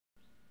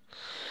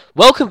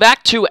Welcome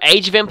back to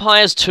Age of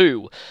Empires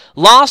 2.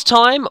 Last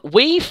time,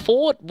 we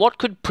fought what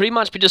could pretty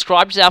much be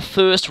described as our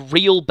first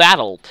real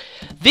battle.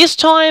 This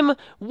time,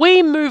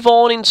 we move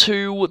on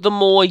into the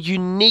more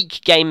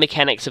unique game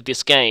mechanics of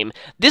this game.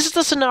 This is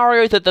the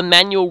scenario that the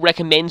manual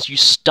recommends you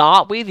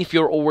start with if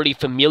you're already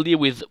familiar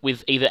with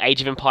either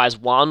Age of Empires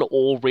 1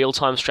 or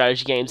real-time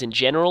strategy games in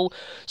general.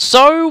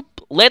 So,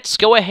 let's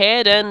go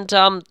ahead and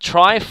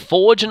try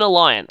Forge an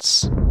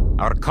Alliance.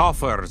 Our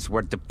coffers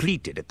were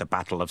depleted at the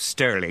Battle of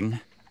Stirling.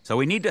 So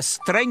we need to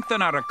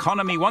strengthen our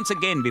economy once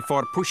again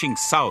before pushing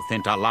south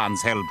into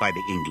lands held by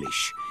the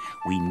English.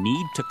 We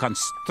need to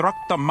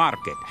construct a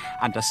market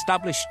and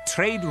establish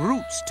trade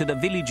routes to the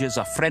villages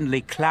of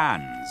friendly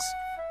clans.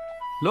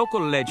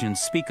 Local legends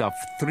speak of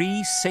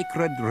 3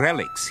 sacred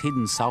relics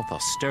hidden south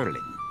of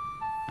Stirling.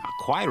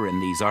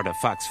 Acquiring these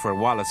artifacts for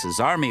Wallace's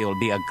army will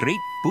be a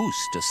great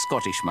boost to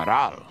Scottish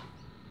morale.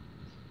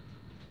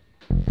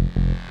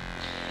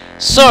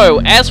 So,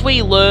 as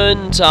we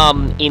learned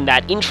in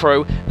that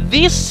intro,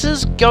 this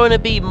is going to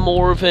be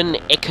more of an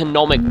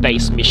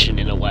economic-based mission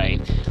in a way.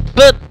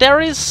 But there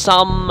is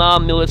some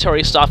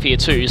military stuff here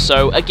too,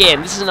 so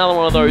again, this is another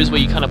one of those where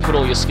you kind of put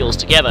all your skills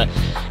together.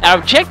 Our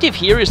objective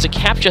here is to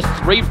capture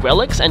 3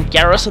 relics and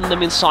garrison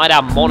them inside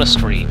our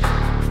monastery.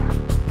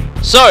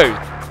 So,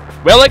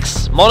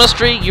 relics,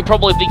 monastery, you're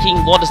probably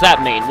thinking, what does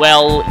that mean?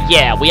 Well,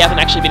 yeah, we haven't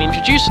actually been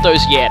introduced to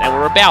those yet, and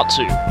we're about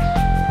to.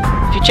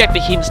 If you check the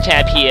hints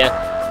tab here,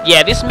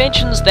 yeah, this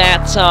mentions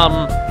that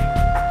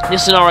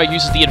this scenario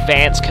uses the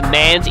Advanced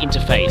Commands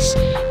interface.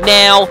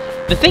 Now,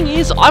 the thing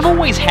is, I've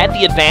always had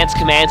the Advanced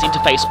Commands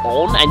interface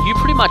on, and you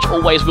pretty much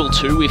always will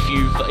too if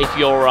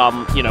you're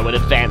you know, an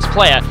advanced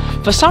player.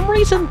 For some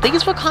reason,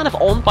 these were kind of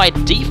on by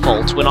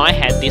default when I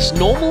had this.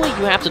 Normally,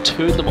 you have to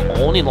turn them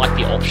on in like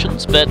the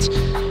options, but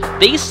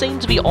these seem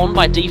to be on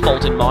by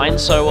default in mine.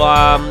 So,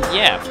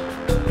 yeah.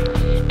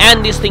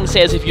 And this thing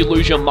says if you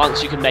lose your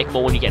monks, you can make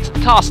more when you get to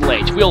the castle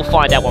age. We'll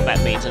find out what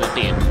that means in a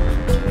bit.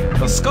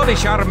 The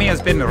Scottish army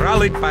has been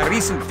rallied by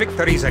recent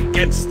victories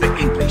against the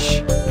English.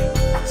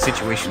 The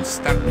situation's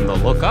starting to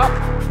look up.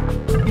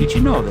 Did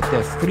you know that there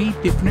are 3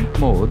 different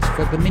modes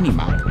for the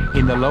minimap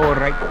in the lower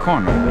right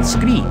corner of the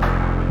screen?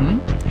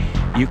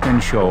 You can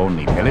show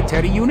only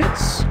military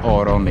units,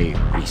 or only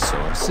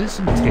resources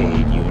and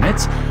trade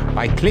units,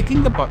 by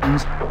clicking the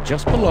buttons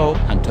just below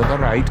and to the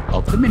right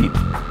of the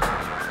minimap.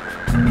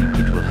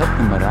 It will help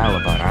the morale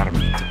of our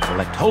army to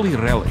collect holy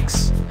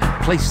relics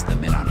and place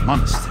them in our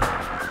monastery.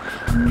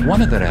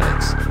 One of the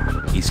relics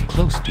is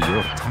close to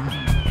your town.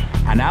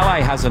 An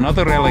ally has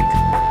another relic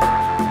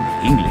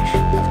the English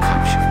have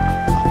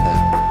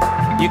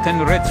captured. You can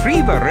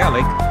retrieve a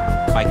relic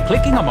by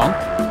clicking a monk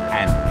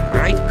and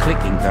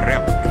right-clicking the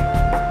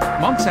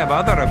relic. Monks have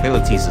other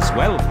abilities as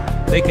well.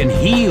 They can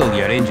heal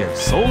your injured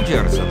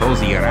soldiers or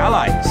those of your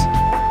allies.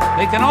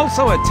 They can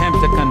also attempt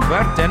to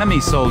convert enemy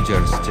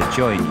soldiers to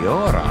join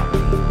your army.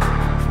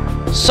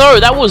 So,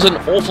 that was an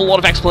awful lot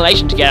of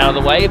explanation to get out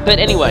of the way, but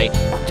anyway,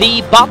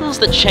 the buttons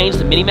that change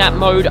the minimap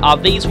mode are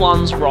these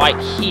ones right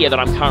here that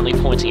I'm currently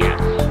pointing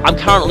at. I'm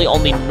currently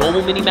on the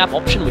normal minimap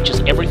option, which is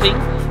everything.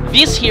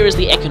 This here is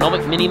the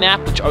economic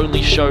minimap, which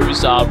only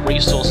shows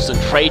resources and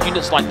trade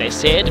units like they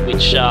said,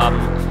 which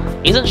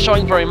isn't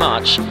showing very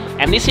much,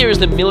 and this here is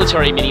the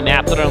military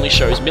minimap that only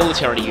shows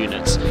military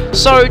units.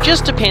 So,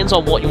 just depends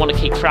on what you want to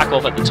keep track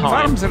of at the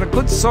time. Farms are a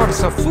good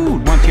source of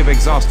food once you've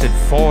exhausted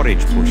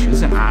forage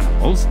bushes and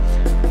animals.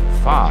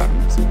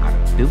 Farms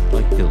are built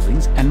like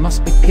buildings and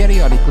must be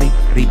periodically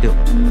rebuilt.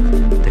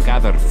 To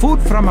gather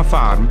food from a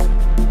farm,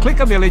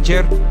 click a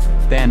villager,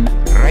 then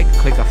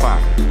right-click a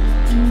farm.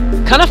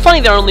 Kind of funny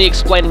they're only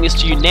explaining this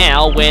to you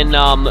now when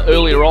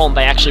earlier on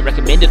they actually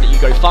recommended that you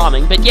go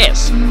farming, but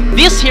yes,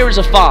 this here is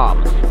a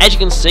farm. As you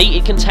can see,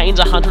 it contains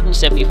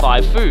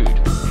 175 food.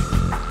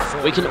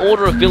 We can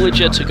order a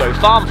villager to go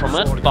farm from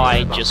it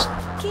by just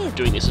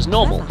doing this as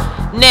normal.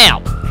 Now,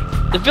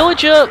 the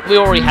villager, we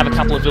already have a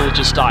couple of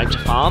villagers starting to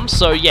farm,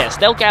 so yes,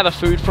 they'll gather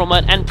food from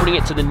it and bring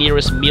it to the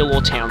nearest mill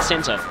or town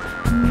centre.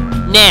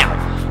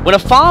 Now, when a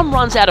farm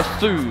runs out of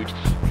food,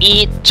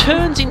 it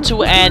turns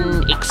into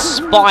an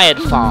expired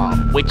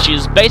farm, which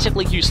is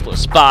basically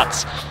useless,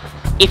 but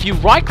if you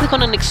right-click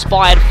on an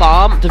expired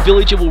farm, the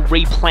villager will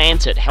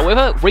replant it.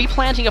 However,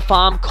 replanting a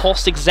farm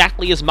costs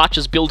exactly as much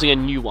as building a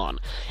new one,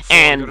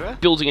 and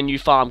building a new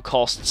farm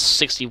costs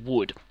 60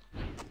 wood.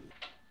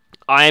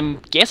 I'm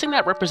guessing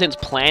that represents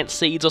plant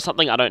seeds or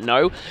something, I don't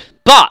know,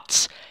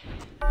 but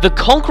the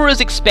Conqueror's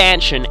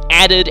expansion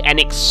added an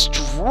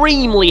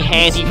extremely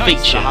handy feature.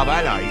 It's nice to have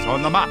allies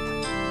on the map.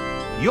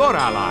 Your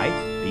ally,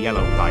 the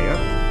Yellow Fire,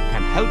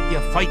 can help you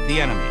fight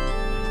the enemy.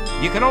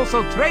 You can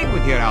also trade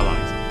with your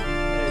allies.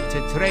 To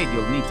trade,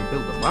 you'll need to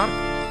build a market.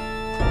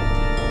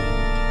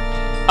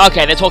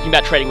 Okay, they're talking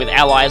about trading with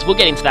allies, we'll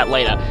get into that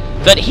later.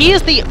 But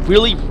here's the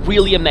really,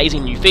 really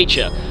amazing new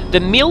feature. The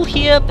mill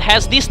here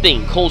has this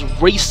thing called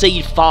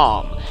Reseed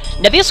Farm.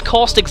 Now this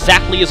costs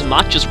exactly as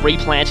much as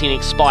replanting an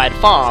expired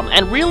farm,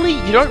 and really,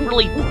 you don't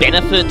really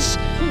benefit.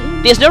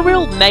 There's no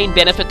real main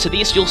benefit to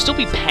this, you'll still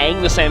be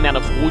paying the same amount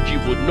of wood you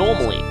would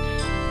normally.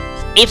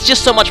 it's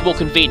just so much more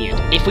convenient.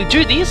 If we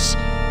do this,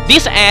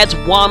 this adds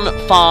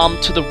 1 farm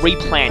to the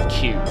replant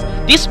queue.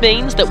 This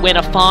means that when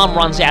a farm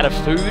runs out of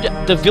food,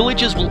 the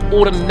villagers will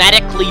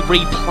automatically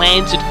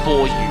replant it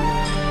for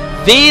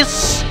you.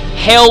 This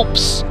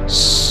helps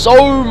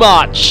so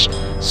much.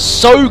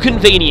 So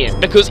convenient,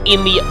 because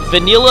in the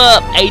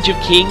vanilla Age of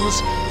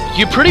Kings,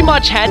 you pretty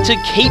much had to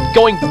keep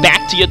going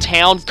back to your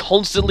town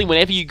constantly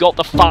whenever you got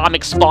the farm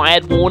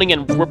expired warning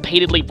and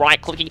repeatedly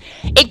right-clicking.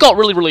 It got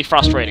really, really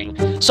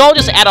frustrating. So I'll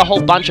just add a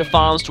whole bunch of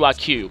farms to our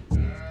queue.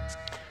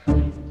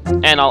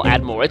 And I'll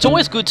add more. It's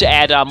always good to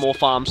add more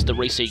farms to the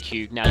reseed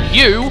queue. Now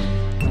you,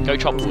 go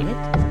chop wood.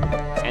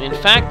 And in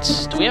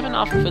fact, do we have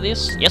enough for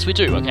this? Yes, we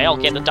do. Okay, I'll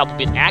get the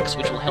double-bit axe,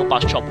 which will help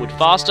us chop wood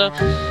faster.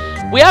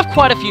 We have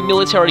quite a few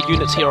military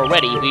units here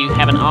already. We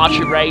have an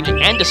archery range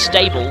and a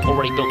stable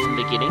already built from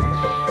the beginning.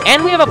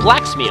 And we have a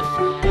blacksmith.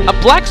 A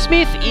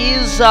blacksmith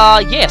is,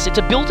 yes, it's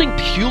a building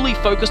purely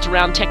focused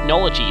around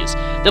technologies.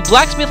 The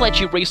blacksmith lets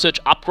you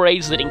research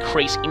upgrades that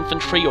increase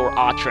infantry or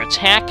archer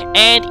attack,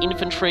 and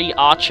infantry,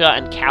 archer,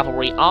 and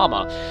cavalry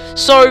armor.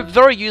 So,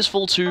 very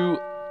useful to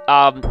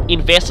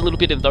invest a little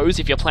bit in those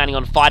if you're planning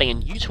on fighting,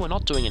 and you two are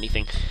not doing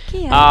anything.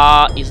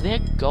 Is there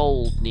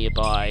gold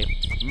nearby?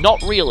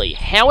 Not really.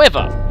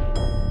 However,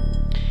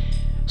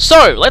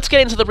 so, let's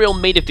get into the real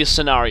meat of this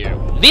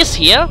scenario. This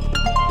here,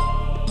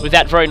 with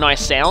that very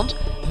nice sound,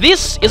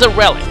 this is a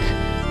relic.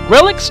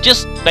 Relics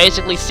just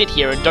basically sit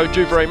here and don't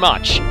do very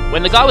much.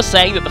 When the guy was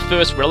saying that the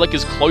first relic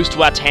is close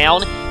to our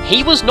town,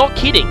 he was not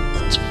kidding.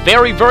 It's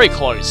very, very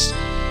close.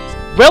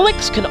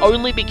 Relics can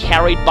only be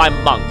carried by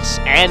monks,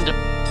 and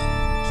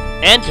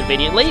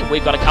conveniently,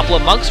 we've got a couple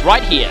of monks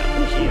right here.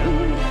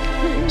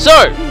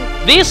 So,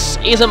 this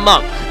is a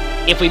monk.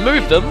 If we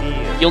move them,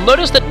 you'll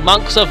notice that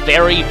monks are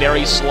very,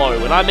 very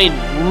slow, and I mean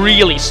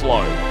really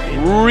slow.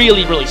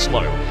 Really, really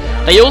slow.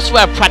 They also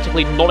have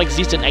practically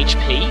non-existent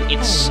HP.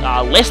 It's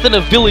less than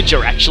a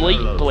villager, actually,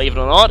 believe it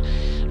or not.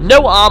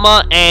 No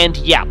armor, and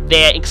yeah,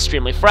 they're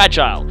extremely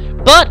fragile.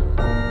 But,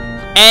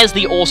 as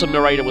the awesome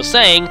narrator was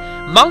saying,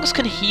 monks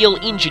can heal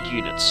injured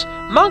units.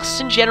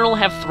 Monks in general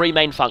have 3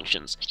 main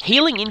functions: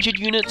 healing injured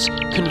units,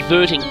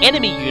 converting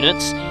enemy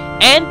units,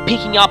 and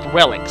picking up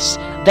relics.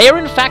 They are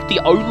in fact the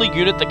only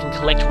unit that can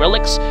collect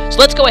relics, so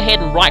let's go ahead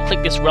and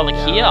right-click this relic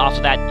here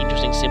after that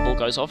interesting symbol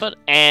goes off it,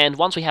 and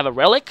once we have a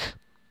relic...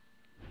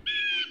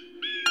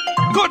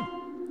 Good!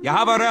 You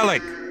have a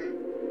relic.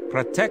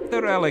 Protect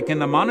the relic in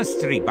the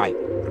monastery by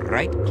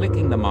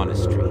right-clicking the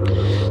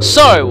monastery.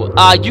 So,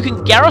 you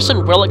can garrison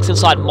relics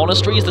inside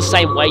monasteries the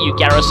same way you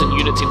garrison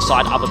units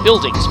inside other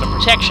buildings for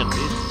protection.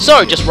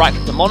 So, just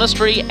right-click the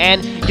monastery,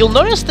 and you'll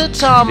notice that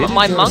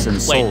my monk...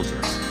 and soldiers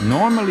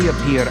normally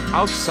appear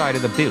outside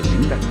of the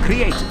building that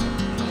created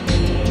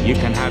them. You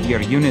can have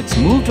your units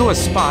move to a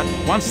spot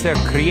once they're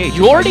created.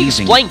 You already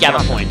explained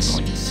gather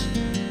points.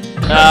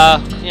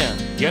 Yeah.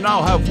 You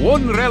now have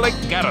 1 relic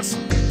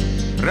garrison.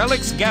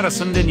 Relics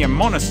garrisoned in your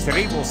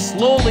monastery will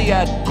slowly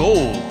add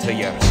gold to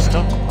your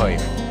stockpile.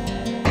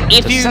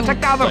 If to you set a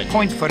gather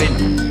point for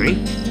infantry,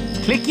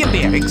 click your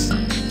barracks.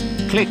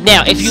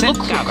 Now, if you look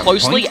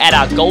closely at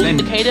our gold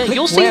indicator,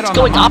 you'll see it's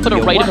going up at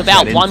a rate of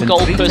about 1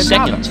 gold per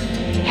second.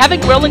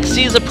 Having relics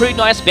is a pretty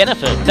nice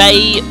benefit.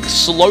 They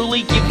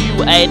slowly give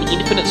you an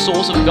infinite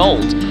source of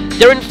gold.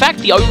 They're in fact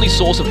the only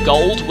source of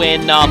gold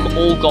when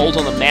all gold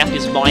on the map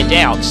is mined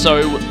out,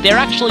 so they're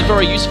actually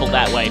very useful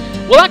that way.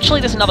 Well,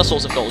 actually, there's another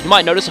source of gold. You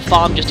might notice a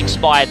farm just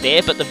expired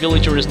there, but the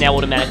villager is now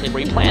automatically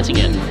replanting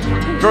it.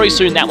 Very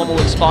soon that one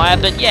will expire,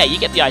 but yeah, you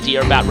get the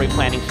idea about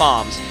replanting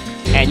farms.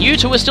 And you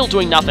two are still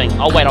doing nothing.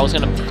 Oh wait, I was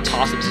going to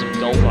task them some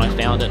gold when I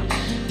found it.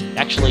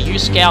 Actually, you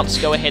scouts,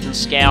 go ahead and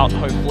scout.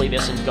 Hopefully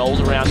there's some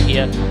gold around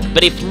here.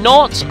 But if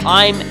not,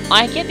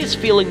 I get this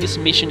feeling this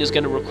mission is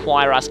going to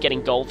require us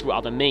getting gold through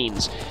other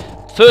means.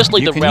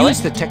 Firstly, the relic. You can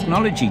use the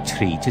technology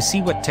tree to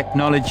see what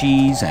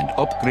technologies and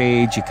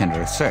upgrades you can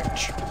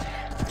research.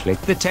 Click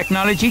the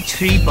technology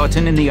tree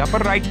button in the upper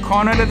right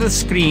corner of the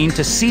screen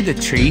to see the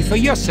tree for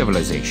your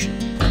civilization.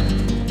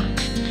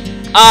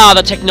 Ah,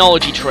 the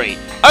technology tree.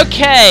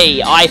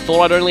 Okay, I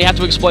thought I'd only have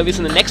to explain this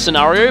in the next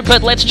scenario,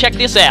 but let's check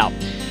this out.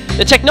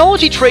 The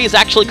technology tree is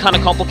actually kind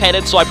of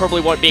complicated, so I probably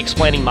won't be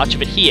explaining much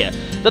of it here.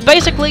 But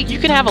basically, you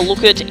can have a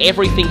look at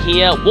everything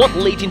here, what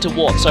leads into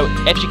what. So,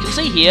 as you can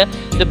see here,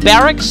 the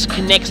barracks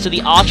connects to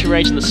the archery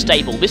range and the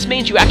stable. This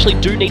means you actually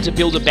do need to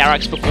build a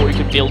barracks before you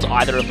can build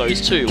either of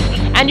those two.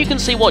 And you can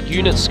see what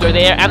units go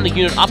there and the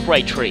unit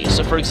upgrade tree.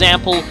 So, for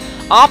example,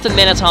 after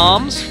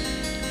men-at-arms,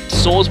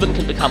 swordsmen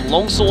can become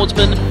long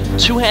swordsmen,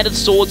 two-handed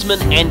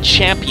swordsmen, and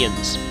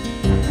champions.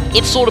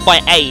 It's sorted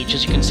by age,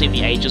 as you can see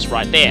the ages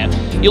right there.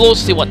 You'll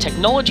also see what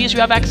technologies you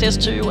have access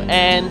to,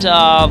 and,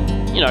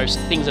 you know,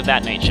 things of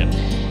that nature.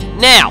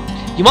 Now,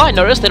 you might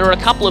notice there are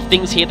a couple of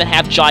things here that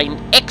have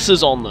giant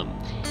X's on them.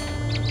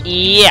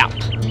 Yep.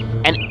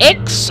 An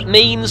X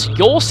means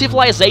your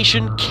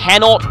civilization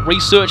cannot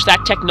research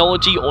that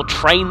technology or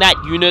train that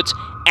unit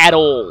at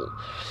all.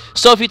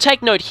 So if you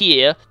take note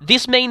here,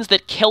 this means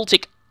that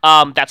Celtic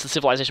that's the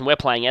civilization we're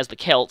playing as, the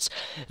Celts,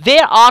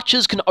 their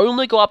archers can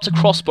only go up to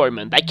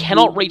crossbowmen. They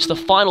cannot reach the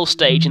final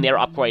stage in their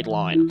upgrade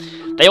line.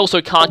 They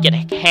also can't get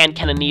hand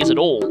cannoneers at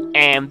all,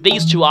 and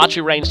these two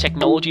archery range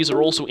technologies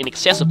are also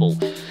inaccessible.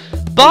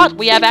 But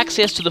we have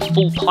access to the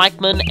full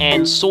pikeman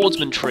and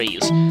swordsman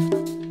trees.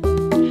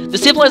 The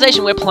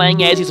civilization we're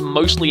playing as is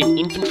mostly an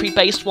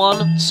infantry-based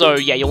one, so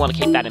yeah, you'll want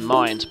to keep that in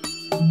mind.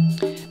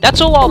 That's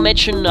all I'll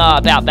mention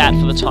about that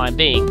for the time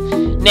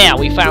being. Now,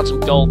 we found some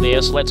gold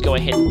there, so let's go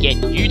ahead and get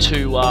you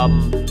two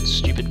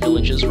stupid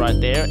villagers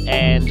right there,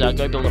 and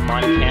go build a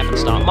mining camp and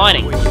start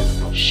mining.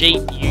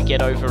 Sheep, you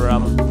get over,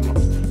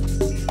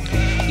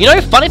 You know,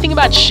 funny thing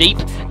about sheep,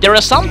 there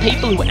are some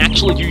people who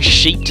actually use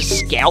sheep to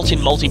scout in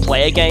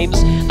multiplayer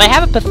games. They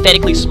have a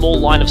pathetically small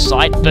line of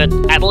sight, but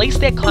at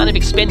least they're kind of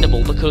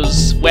expendable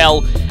because,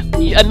 well,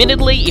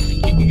 admittedly,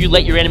 if you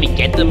let your enemy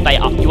get them,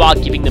 you are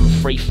giving them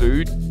free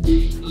food.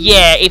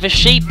 Yeah, if the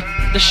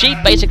sheep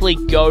basically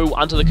go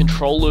under the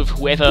control of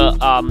whoever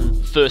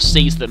first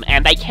sees them,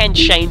 and they can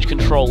change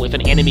control if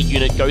an enemy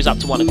unit goes up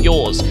to one of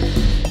yours.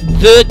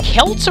 The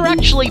Celts are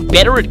actually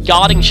better at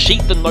guarding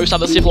sheep than most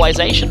other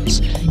civilizations.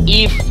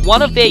 If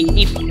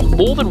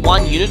more than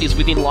one unit is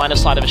within line of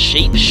sight of a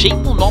sheep, sheep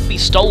will not be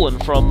stolen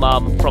from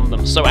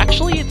them. So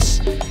actually,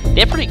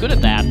 they're pretty good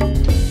at that.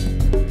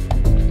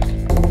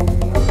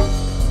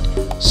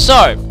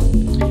 So,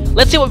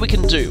 let's see what we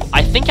can do.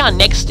 I think our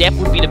next step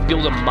would be to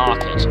build a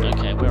market.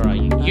 Okay, where are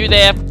you? You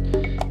there.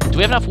 Do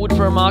we have enough wood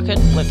for a market?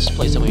 Let's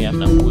place somewhere we have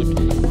enough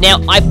wood.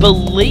 Now, I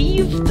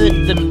believe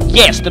that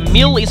yes, the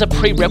mill is a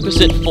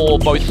prerequisite for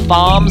both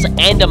farms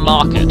and a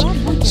market.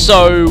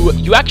 So,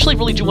 you actually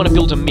really do want to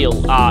build a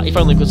mill, if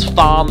only because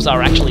farms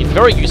are actually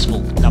very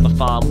useful. Another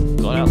farm.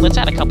 Let's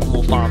add a couple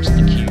more farms to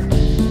the queue.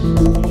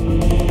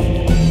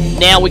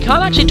 Now, we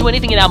can't actually do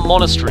anything in our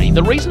monastery.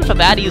 The reason for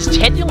that is,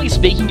 technically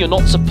speaking, you're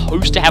not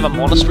supposed to have a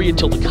monastery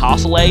until the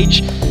Castle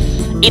Age.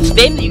 It's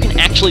then that you can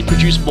actually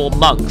produce more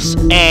monks,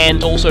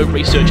 and also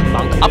research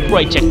monk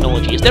upgrade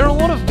technologies. There are a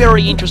lot of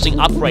very interesting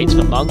upgrades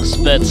for monks,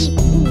 but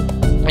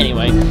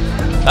anyway.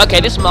 Okay,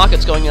 this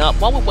market's going up.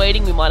 While we're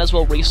waiting, we might as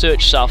well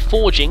research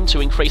forging to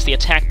increase the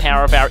attack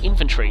power of our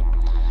infantry.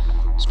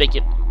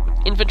 Speaking of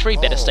infantry,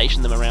 better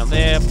station them around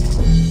there.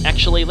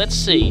 Actually, let's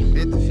see.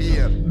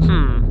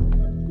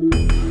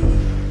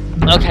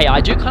 Okay, I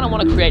do kind of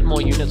want to create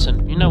more units,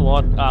 and you know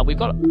what? We've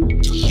got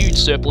huge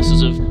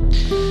surpluses of...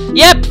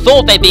 Yep,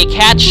 thought they'd be a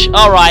catch.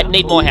 Alright,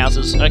 need more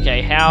houses.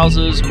 Okay,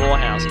 houses, more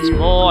houses,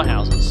 more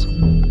houses.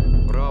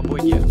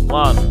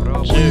 1,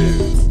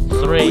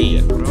 2,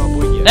 3.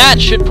 That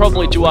should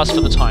probably do us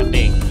for the time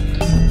being.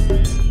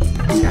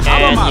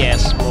 And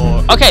yes,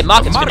 more... Okay,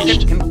 market's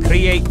finished. The market can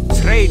create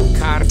trade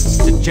cards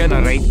to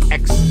generate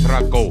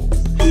extra gold.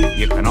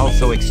 You can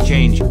also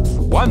exchange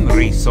one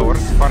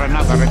resource for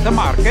another at the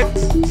market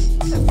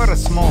for a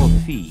small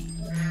fee.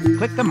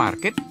 Click the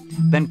market,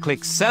 then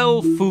click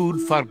Sell Food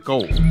for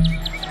Gold.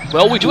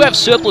 Well, we do have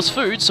surplus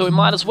food, so we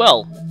might as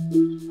well.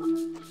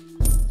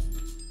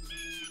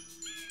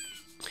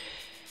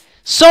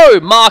 So,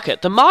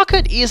 market. The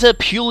market is a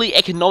purely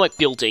economic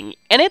building,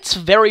 and it's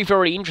very,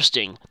 very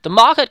interesting. The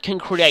market can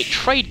create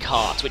trade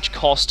cards, which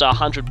cost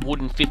 100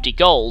 wood and 50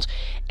 gold,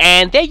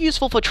 and they're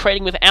useful for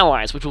trading with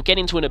allies, which we'll get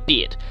into in a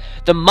bit.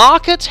 The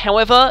market,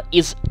 however,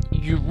 is...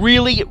 You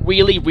really,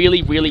 really,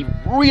 really, really,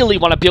 really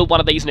want to build one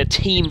of these in a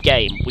team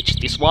game, which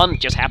this one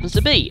just happens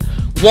to be.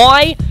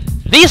 Why?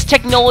 This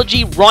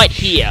technology right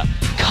here.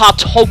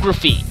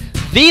 Cartography.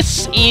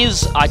 This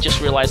is... I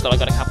just realized that I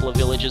got a couple of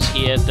villagers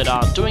here that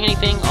aren't doing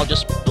anything. I'll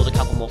just build a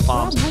couple more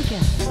farms.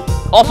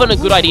 Often a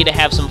good idea to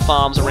have some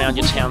farms around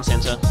your town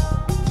centre.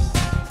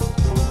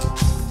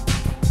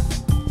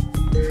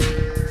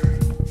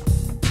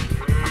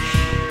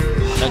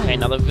 Okay,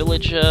 another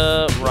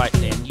villager. Right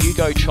then. You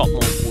go chop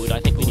more wood. I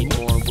think we need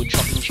more on wood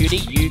chopping duty.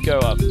 You go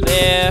up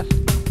there.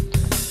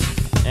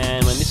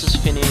 And when this is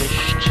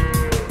finished...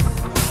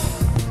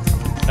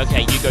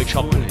 Okay, you go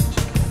chop wood.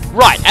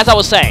 Right, as I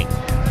was saying,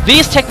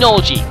 this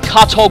technology,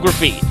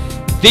 cartography,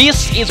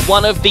 this is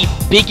one of the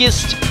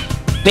biggest,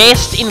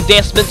 best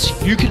investments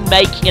you can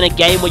make in a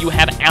game where you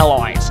have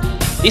allies.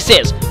 This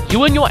says,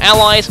 you and your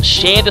allies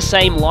share the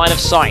same line of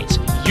sight.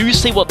 You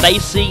see what they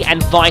see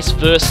and vice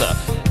versa.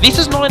 This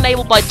is not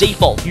enabled by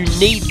default, you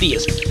need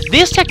this.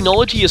 This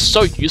technology is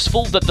so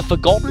useful that the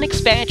Forgotten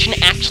expansion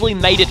actually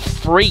made it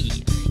free.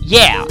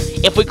 Yeah,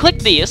 if we click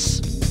this,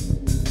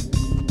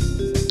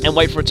 and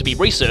wait for it to be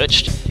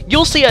researched,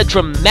 you'll see a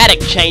dramatic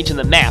change in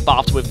the map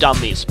after we've done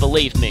this,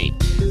 believe me.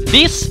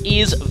 This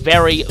is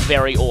very,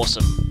 very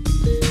awesome.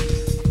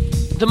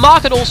 The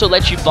market also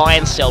lets you buy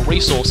and sell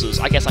resources.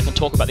 I guess I can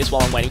talk about this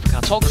while I'm waiting for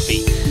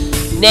cartography.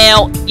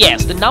 Now,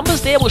 yes, the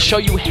numbers there will show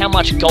you how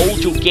much gold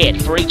you'll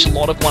get for each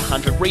lot of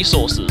 100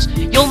 resources.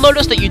 You'll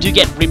notice that you do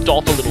get ripped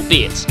off a little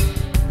bit.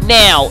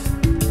 Now,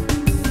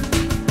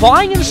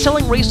 buying and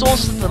selling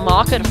resources in the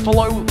market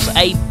follows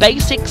a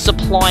basic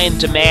supply and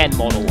demand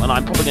model, and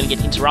I'm probably going to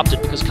get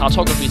interrupted because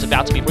cartography is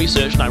about to be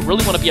researched and I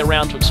really want to be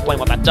around to explain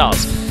what that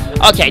does.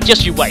 Okay,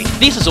 just you wait.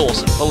 This is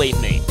awesome, believe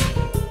me.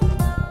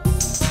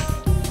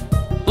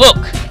 Look,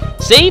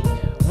 See?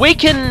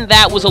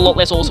 That was a lot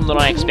less awesome than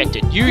I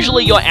expected.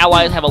 Usually your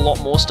allies have a lot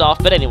more stuff,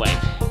 but anyway.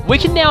 We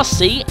can now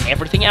see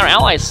everything our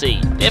allies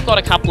see. They've got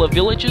a couple of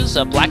villages,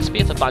 a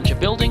blacksmith, a bunch of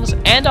buildings,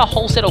 and a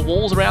whole set of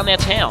walls around their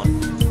town.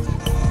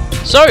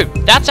 So,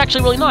 that's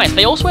actually really nice.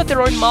 They also have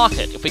their own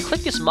market. If we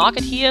click this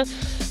market here,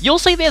 you'll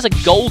see there's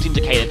a gold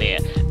indicator there.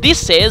 This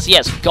says,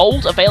 yes,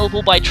 gold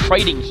available by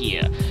trading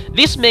here.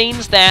 This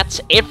means that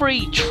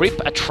every trip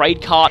a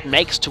trade cart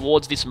makes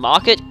towards this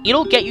market,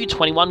 it'll get you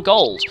 21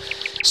 gold.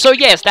 So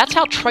yes, that's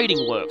how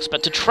trading works,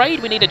 but to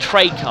trade we need a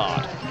trade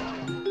card.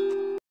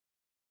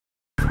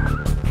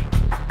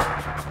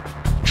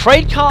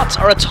 Trade carts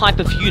are a type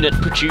of unit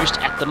produced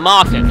at the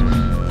market,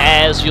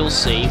 as you'll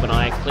see when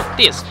I click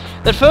this.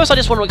 But first I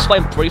just want to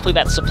explain briefly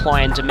that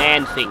supply and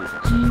demand thing.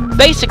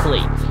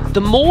 Basically,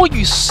 the more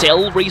you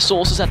sell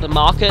resources at the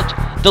market,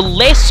 the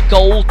less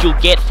gold you'll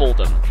get for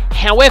them.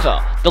 However,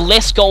 the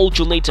less gold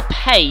you'll need to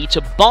pay to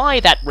buy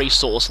that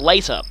resource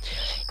later.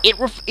 It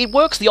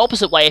works the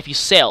opposite way if you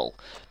sell.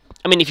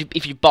 I mean,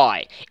 if you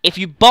buy. If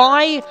you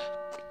buy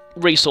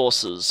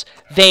resources,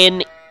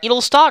 then it'll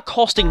start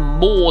costing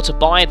more to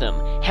buy them.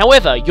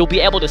 However, you'll be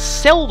able to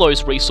sell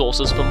those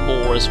resources for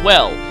more as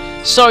well.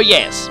 So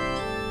yes.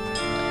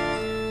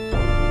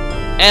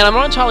 And I'm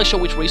not entirely sure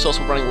which resource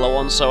we're running low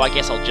on, so I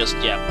guess I'll just,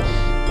 yeah.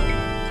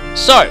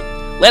 So,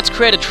 let's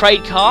create a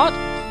trade cart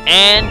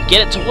and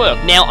get it to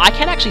work. Now, I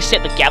can actually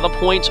set the gather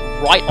point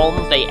right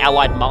on the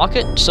allied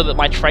market so that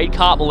my trade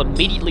cart will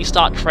immediately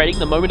start trading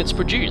the moment it's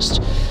produced.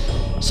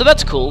 So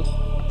that's cool.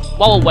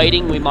 While we're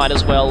waiting, we might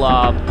as well,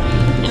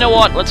 you know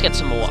what, let's get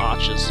some more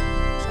archers.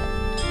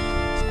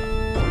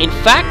 In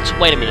fact,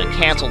 wait a minute,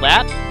 cancel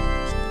that.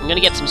 I'm gonna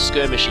get some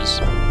skirmishers.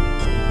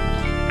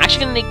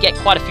 Actually gonna get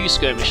quite a few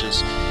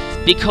skirmishers,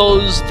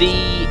 because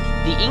the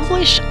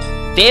English,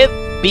 they're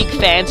big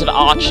fans of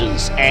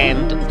archers,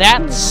 and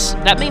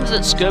that means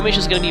that skirmish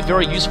is going to be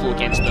very useful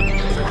against them.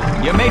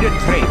 You made a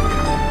trade.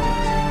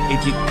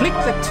 If you click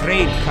the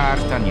trade cart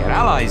on your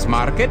allies'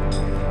 market,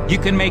 you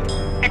can make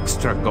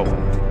extra gold.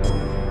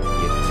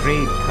 Your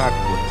trade cart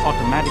will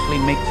automatically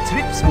make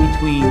trips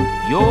between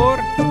your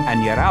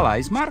and your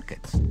allies'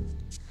 markets.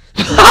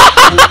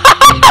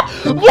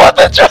 What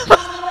the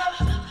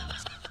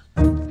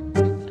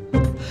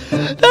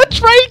That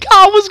trade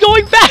cart was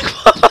going back.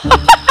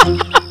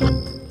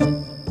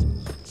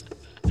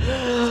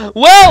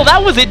 Well,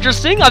 that was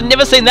interesting. I've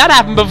never seen that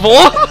happen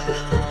before.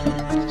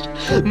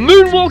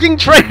 Moonwalking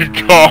trade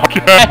cart.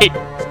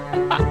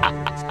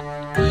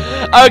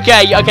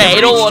 Okay.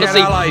 In all honesty,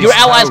 your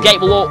allies'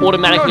 gate will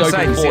automatically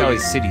open for you. How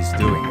his city's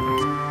doing.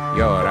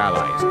 Your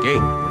allies'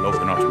 gate will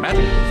open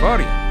automatically for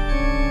you.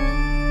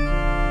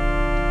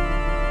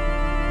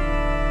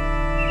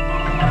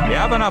 We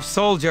have enough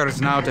soldiers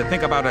now to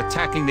think about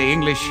attacking the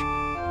English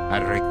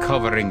and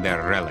recovering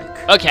their relic.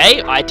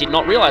 Okay, I did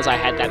not realize I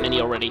had that many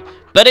already.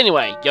 But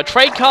anyway, your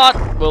trade cart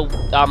will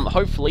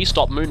hopefully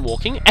stop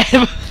moonwalking.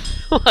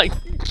 Oh my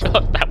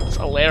god, that was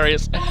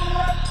hilarious.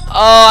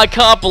 Oh, I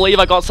can't believe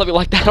I got something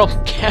like that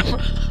on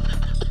camera.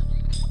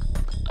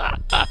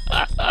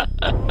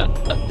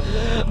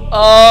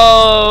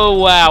 Oh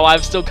wow, I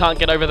still can't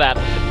get over that.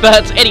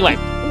 But anyway.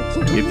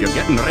 If you're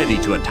getting ready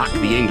to attack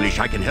the English,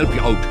 I can help you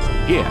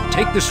out. Here,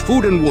 take this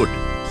food and wood.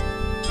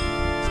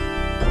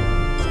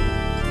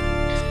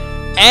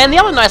 And the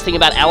other nice thing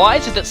about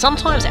allies is that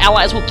sometimes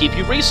allies will give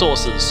you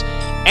resources.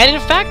 And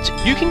in fact,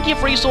 you can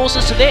give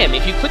resources to them.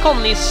 If you click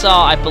on this,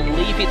 I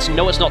believe it's...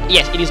 No, it's not.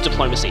 Yes, it is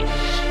diplomacy.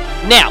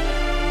 Now,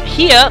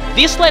 here,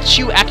 this lets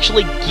you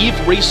actually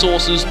give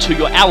resources to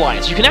your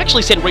allies. You can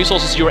actually send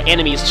resources to your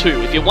enemies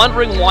too. If you're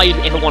wondering why you'd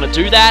ever want to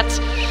do that,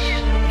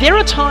 there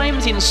are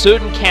times in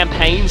certain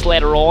campaigns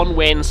later on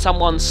when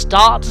someone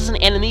starts as an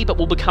enemy but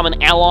will become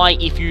an ally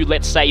if you,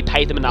 let's say,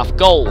 pay them enough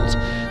gold.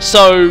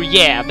 So,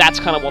 yeah, that's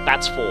kind of what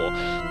that's for.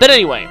 But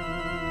anyway,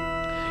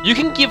 you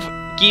can give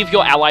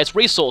your allies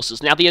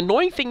resources. Now, the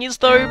annoying thing is,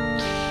 though,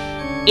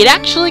 it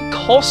actually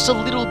costs a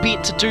little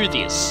bit to do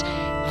this.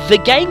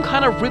 The game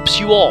kind of rips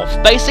you off.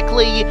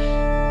 Basically,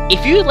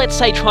 if you, let's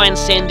say, try and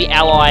send the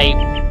ally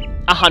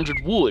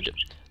 100 wood,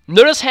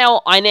 notice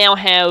how I now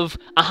have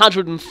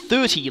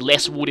 130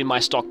 less wood in my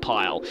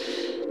stockpile.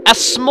 A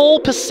small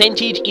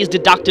percentage is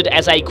deducted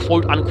as a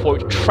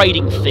quote-unquote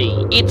trading fee.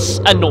 It's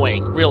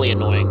annoying, really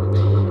annoying.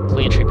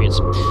 Clear tributes.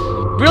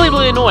 Really,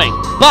 really annoying.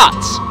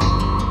 But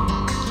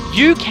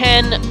you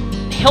can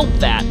help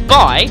that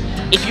by,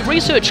 if you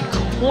research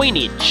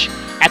coinage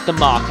at the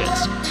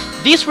markets,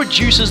 this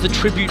reduces the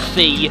tribute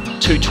fee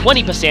to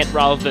 20%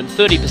 rather than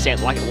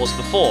 30% like it was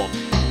before.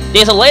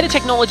 There's a later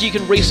technology you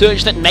can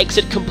research that makes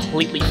it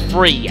completely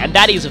free, and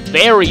that is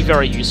very,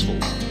 very useful.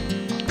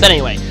 But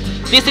anyway,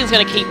 this thing's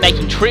going to keep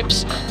making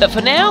trips, but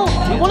for now,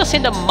 we want to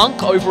send a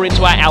monk over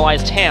into our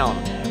allies' town.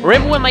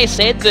 Remember when they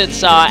said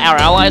that our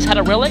allies had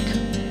a relic?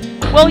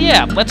 Well,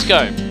 yeah, let's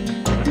go.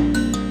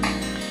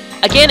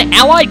 Again,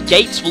 allied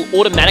gates will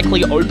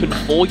automatically open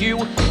for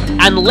you,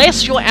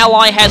 unless your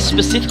ally has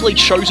specifically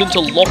chosen to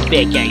lock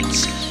their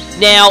gates.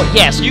 Now,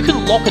 yes, you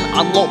can lock and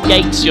unlock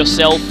gates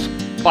yourself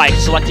by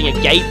selecting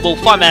a gate. We'll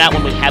find that out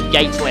when we have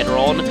gates later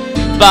on.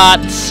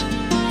 but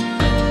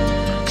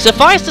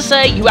suffice to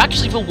say, you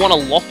actually will want to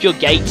lock your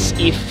gates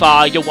if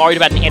you're worried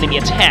about an enemy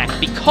attack,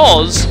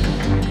 because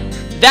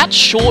that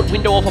short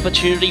window of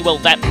opportunity, well,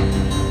 that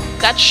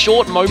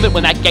short moment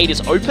when that gate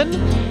is open,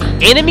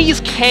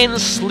 enemies can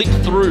slip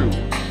through.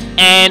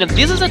 And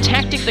this is a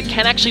tactic that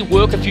can actually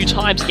work a few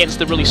times against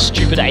the really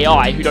stupid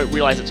AI who don't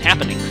realize it's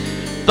happening.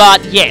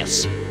 But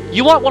yes,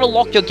 you might want to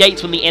lock your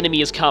gates when the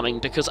enemy is coming,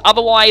 because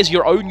otherwise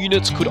your own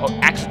units could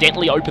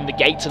accidentally open the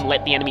gates and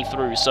let the enemy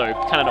through, so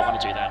kind of don't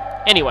want to do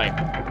that. Anyway.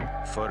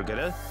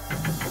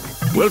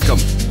 Welcome.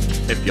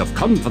 If you've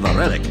come for the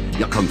relic,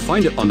 you can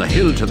find it on the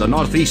hill to the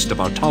northeast of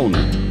our town.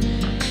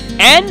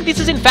 And this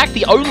is in fact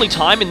the only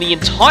time in the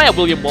entire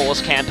William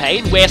Wallace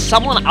campaign where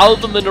someone other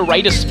than the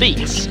narrator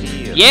speaks.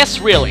 Yes,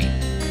 really.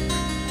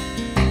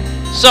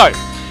 So,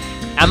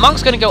 our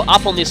monk's going to go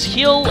up on this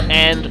hill,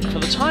 and for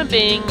the time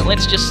being,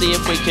 let's just see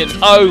if we can...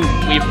 Oh,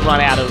 we've run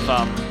out of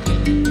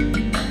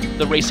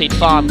the reseed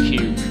farm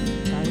queue.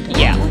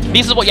 Yeah,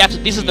 this is what you have to.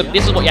 This is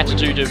what you have to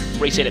do to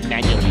reset it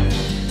manually.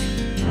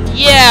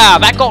 Yeah,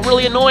 that got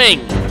really annoying.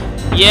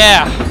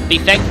 Yeah, be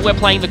thankful we're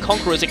playing the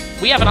Conquerors.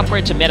 We haven't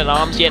upgraded to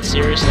men-at-arms yet.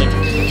 Seriously,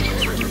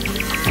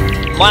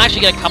 might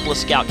actually get a couple of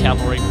scout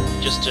cavalry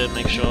just to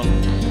make sure.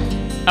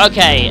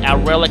 Okay, our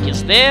relic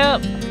is there.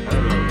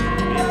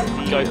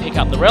 Go pick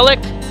up the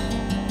relic.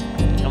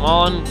 Come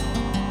on.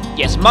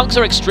 Yes, monks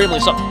are extremely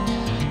Is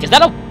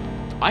that a...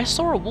 I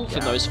saw a wolf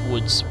in those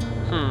woods.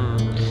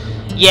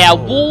 Yeah,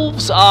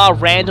 wolves are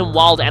random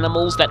wild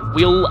animals that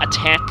will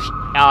attack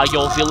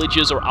your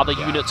villagers or other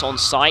units on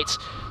site,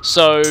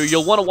 so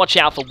you'll want to watch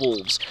out for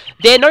wolves.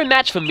 They're no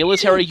match for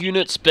military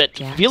units, but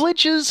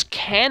villagers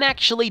can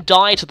actually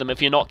die to them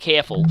if you're not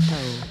careful.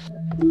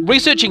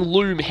 Researching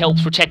loom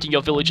helps protecting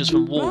your villagers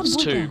from wolves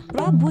too.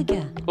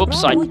 Oops,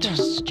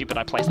 stupid,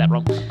 I placed that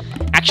wrong.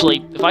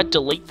 Actually, if I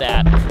delete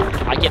that,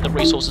 I get the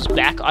resources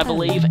back, I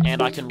believe,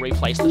 and I can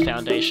replace the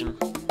foundation.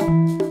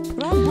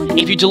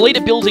 If you delete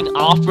a building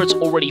after it's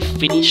already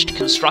finished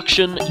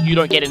construction, you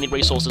don't get any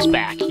resources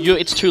back.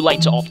 It's too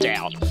late to opt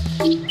out.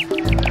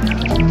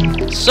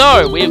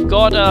 So, we've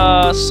got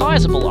a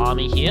sizable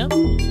army here.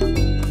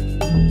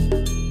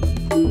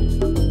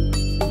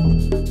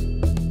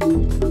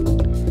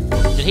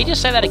 Did he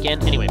just say that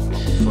again? Anyway.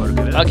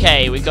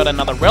 Okay, we've got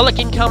another relic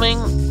incoming.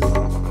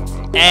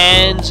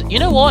 And, you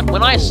know what?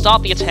 When I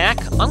start the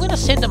attack, I'm going to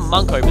send a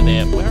monk over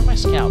there. Where are my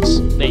scouts?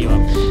 There you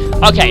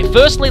are. Okay,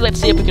 firstly, let's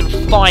see if we can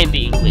find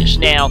the English.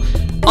 Now,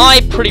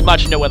 I pretty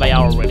much know where they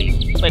are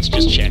already. Let's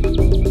just check.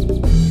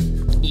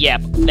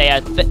 Yep, they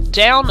are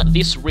down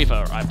this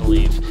river, I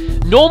believe.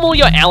 Normally,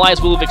 your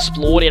allies will have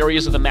explored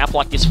areas of the map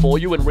like this for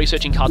you, and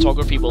researching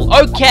cartography will...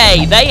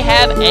 Okay, they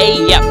have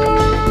a...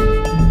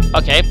 Yep.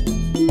 Okay.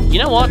 You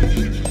know what?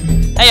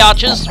 Hey,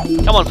 archers.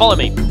 Come on, follow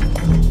me.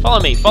 Follow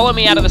me. Follow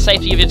me out of the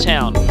safety of your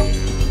town.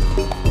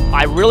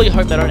 I really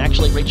hope they don't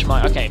actually reach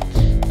my... Okay.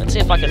 Let's see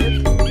if I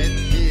can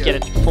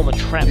form a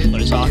trap for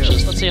those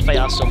archers. Let's see if they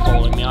are still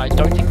following me. I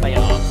don't think they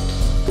are.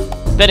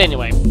 But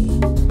anyway.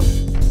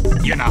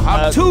 You now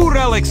have 2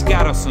 relics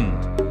garrisoned.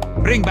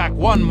 Bring back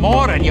 1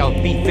 more and you'll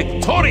be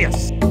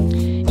victorious.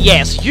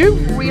 Yes, you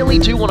really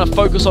do want to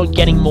focus on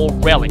getting more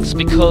relics,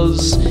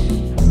 because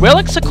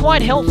relics are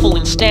quite helpful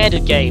in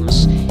standard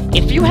games.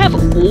 If you have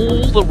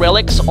all the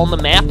relics on the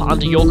map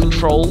under your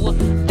control,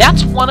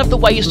 that's one of the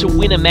ways to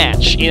win a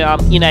match in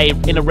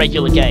a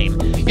regular game.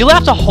 You'll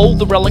have to hold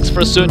the relics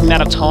for a certain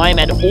amount of time,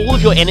 and all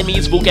of your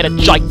enemies will get a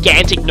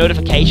gigantic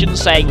notification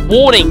saying,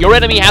 "Warning, your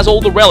enemy has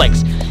all the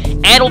relics,"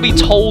 and will be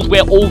told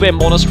where all their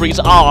monasteries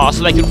are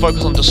so they can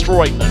focus on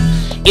destroying them.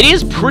 It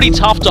is pretty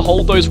tough to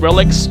hold those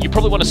relics. You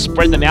probably want to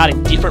spread them out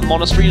in different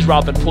monasteries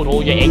rather than put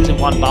all your eggs in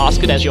one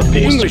basket as you're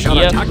forced to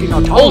here.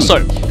 Also,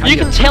 you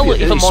can tell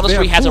if a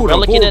monastery has a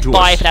relic in it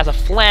by if it has a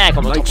flag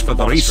on the top of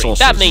the monastery.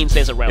 That means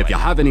there's a relic. If you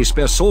have any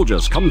spare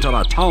soldiers, come to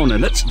our town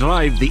and let's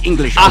drive the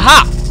English out.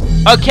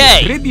 Aha!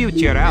 Okay. Tribute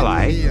your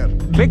ally.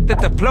 Click the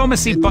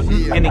diplomacy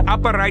button in the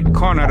upper right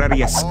corner of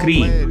your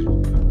screen.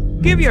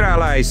 Give your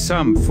ally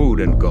some food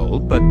and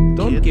gold, but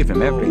don't give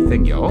him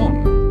everything you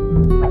own.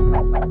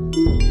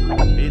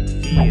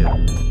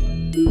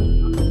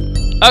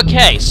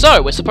 Okay,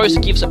 so we're supposed to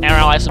give our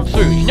allies some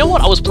food. You know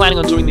what? I was planning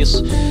on doing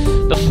this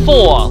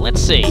before. Let's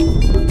see.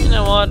 You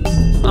know what?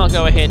 I'll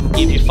go ahead and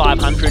give you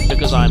 500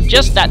 because I'm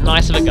just that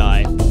nice of a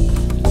guy.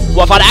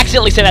 Well, if I'd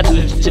accidentally said that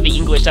to the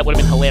English, that would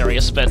have been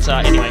hilarious, but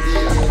anyway.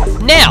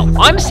 Now,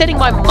 I'm setting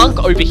my monk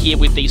over here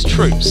with these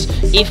troops.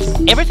 If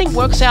everything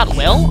works out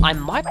well, I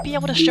might be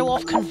able to show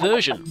off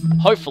conversion.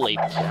 Hopefully.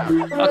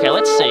 Okay,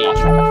 let's see.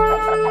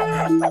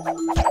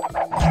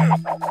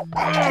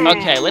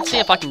 Okay, let's see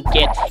if I can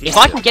get... If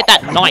I can get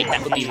that knight,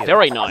 that would be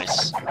very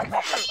nice.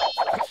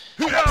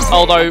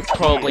 Although,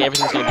 probably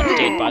everything's going to be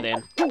dead by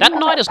then. That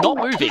knight is not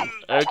moving.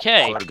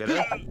 Okay.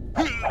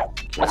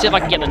 Let's see if I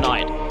can get the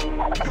knight.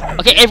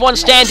 Okay, everyone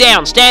stand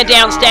down. Stand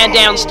down, stand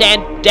down,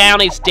 stand down.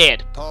 He's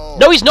dead.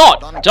 No, he's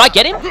not. Did I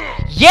get him?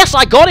 Yes,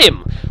 I got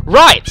him.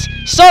 Right.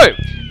 So,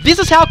 this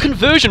is how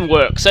conversion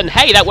works. And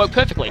hey, that worked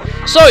perfectly.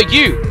 So,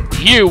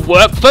 you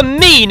work for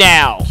me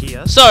now.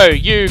 So,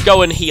 you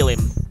go and heal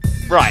him.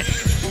 Right.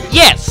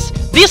 Yes,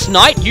 this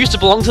knight used to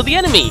belong to the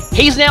enemy.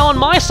 He's now on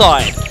my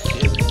side.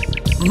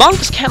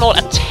 Monks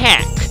cannot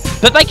attack,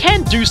 but they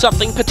can do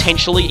something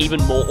potentially even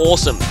more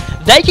awesome.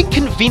 They can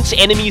convince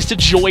enemies to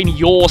join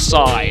your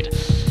side.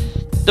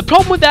 The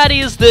problem with that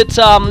is that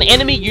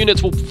enemy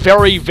units will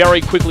very,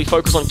 very quickly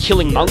focus on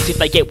killing monks if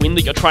they get wind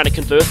that you're trying to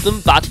convert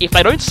them, but if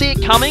they don't see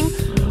it coming,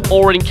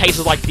 or in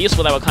cases like this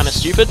where they were kind of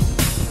stupid,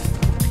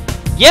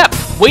 yep,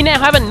 we now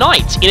have a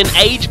knight in an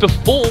age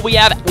before we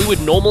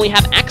would normally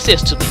have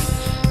access to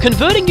them.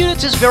 Converting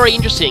units is very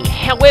interesting,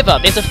 however,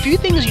 there's a few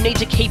things you need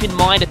to keep in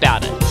mind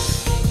about it.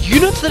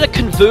 Units that are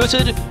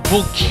converted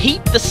will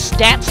keep the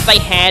stats they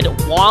had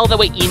while they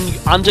were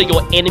under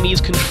your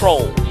enemy's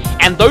control,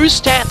 and those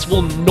stats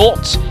will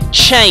not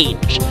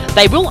change.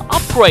 They will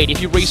upgrade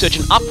if you research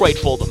an upgrade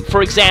for them.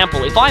 For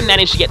example, if I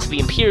managed to get to the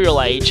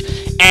Imperial Age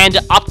and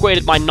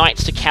upgraded my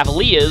knights to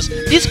cavaliers,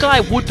 this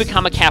guy would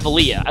become a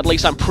cavalier, at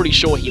least I'm pretty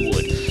sure he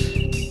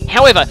would.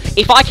 However,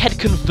 if I had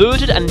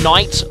converted a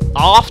knight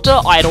after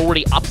I had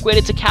already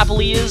upgraded to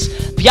cavaliers,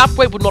 the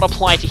upgrade would not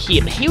apply to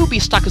him. He would be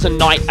stuck as a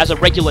knight, as a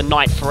regular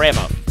knight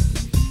forever.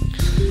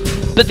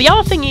 But the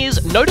other thing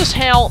is, notice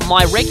how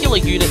my regular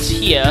units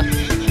here...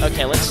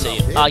 Okay, let's see.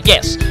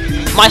 Yes.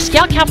 My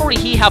Scout Cavalry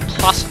here have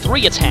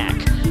 +3 attack,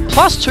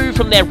 +2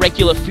 from their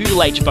regular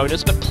Feudal Age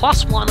bonus, but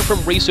 +1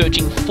 from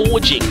researching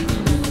Forging.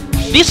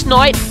 This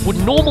knight would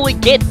normally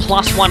get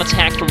 +1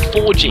 attack from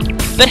Forging,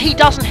 but he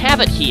doesn't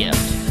have it here.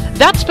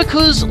 That's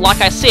because, like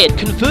I said,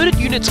 converted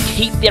units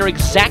keep their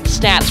exact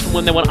stats from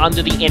when they were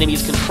under the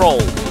enemy's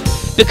control.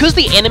 Because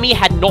the enemy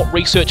had not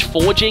researched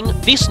Forging,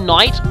 this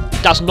knight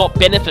does not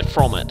benefit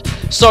from it.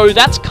 So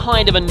that's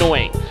kind of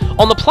annoying.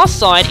 On the plus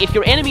side, if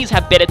your enemies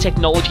have better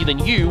technology than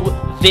you,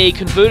 their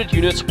converted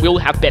units will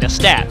have better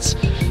stats.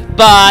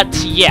 But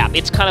yeah,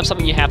 it's kind of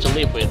something you have to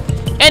live with.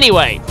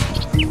 Anyway,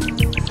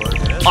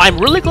 I'm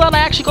really glad I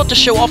actually got to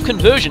show off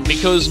conversion,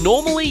 because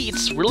normally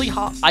it's really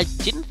hard. I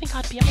didn't think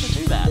I'd be able to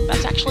do that.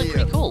 That's actually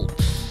pretty cool.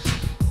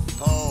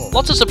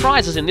 Lots of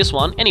surprises in this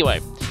one. Anyway,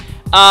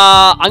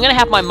 I'm going to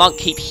have my monk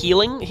keep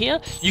healing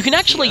here. You can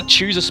actually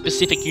choose a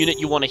specific unit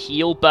you want to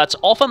heal, but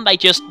often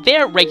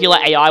their regular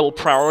AI will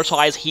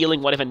prioritize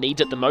healing whatever needs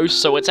it the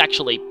most, so it's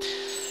actually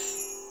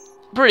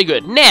pretty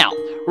good. Now,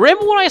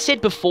 remember what I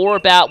said before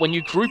about when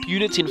you group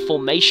units in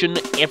formation,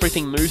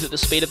 everything moves at the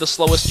speed of the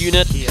slowest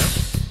unit?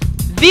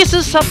 This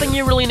is something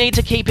you really need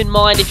to keep in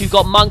mind if you've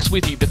got monks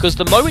with you, because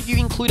the moment you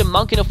include a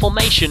monk in a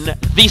formation,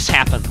 this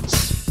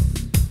happens.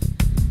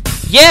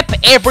 Yep,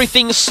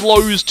 everything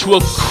slows to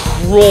a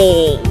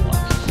crawl.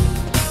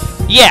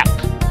 Yep.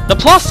 The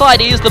plus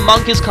side is the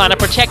monk is kind of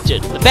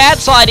protected. The bad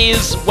side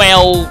is,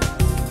 well,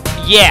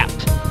 yep.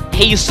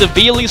 He's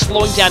severely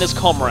slowing down his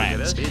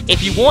comrades.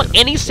 If you want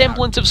any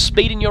semblance of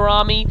speed in your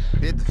army,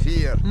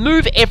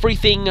 move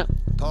everything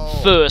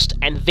first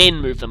and then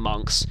move the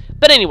monks.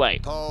 But anyway.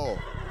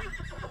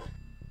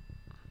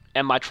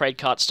 And my trade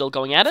cart's still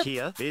going at it.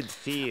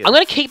 I'm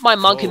going to keep my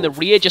monk in the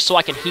rear just so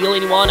I can heal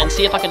anyone and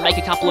see if I can make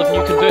a couple of new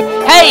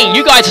Hey,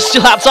 you guys are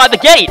still outside the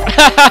gate!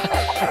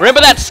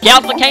 Remember that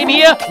scout that came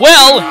here?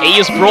 Well,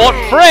 he's brought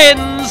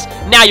friends!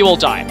 Now you all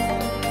die.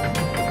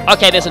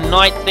 Okay, there's a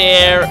knight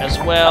there as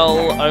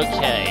well.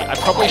 Okay, I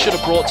probably should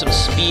have brought some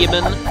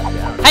spearmen.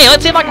 Hey,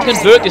 let's see if I can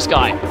convert this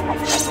guy.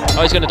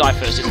 Oh, he's going to die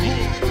first, isn't he?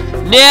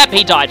 Nope,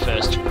 he died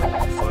first.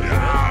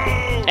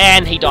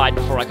 And he died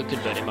before I could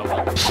convert him. Oh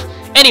well.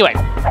 Anyway.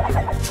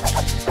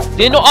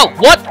 Oh,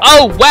 what?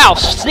 Oh, wow.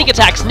 Sneak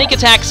attack, sneak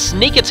attack,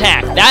 sneak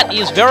attack. That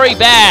is very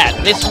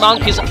bad. This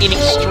monk is in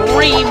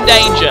extreme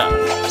danger.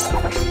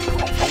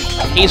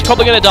 He's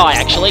probably going to die,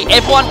 actually.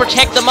 Everyone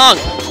protect the monk.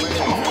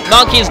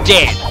 Monk is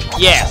dead.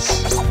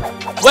 Yes.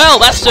 Well,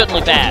 that's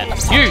certainly bad.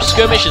 You,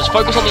 skirmishers,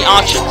 focus on the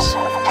archers.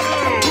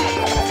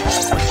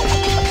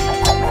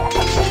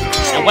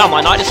 And wow,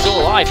 my knight is still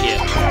alive here.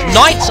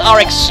 Knights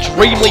are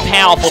extremely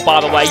powerful,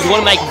 by the way. You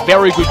want to make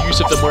very good use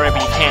of them wherever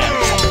you can.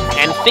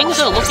 And things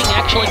are looking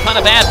actually kind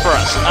of bad for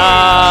us.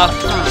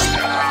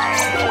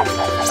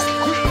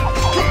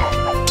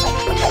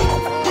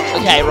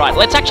 Okay, right.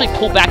 Let's actually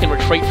pull back and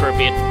retreat for a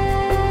bit.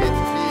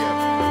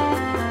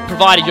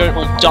 Provided you don't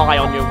all die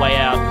on your way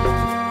out.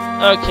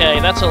 Okay,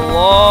 that's a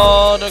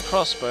lot of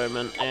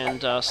crossbowmen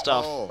and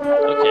stuff.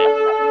 Okay.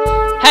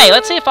 Hey,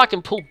 let's see if I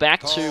can pull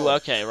back to...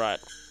 Okay, right.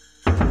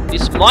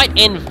 This might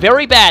end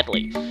very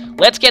badly.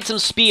 Let's get some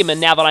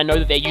spearmen now that I know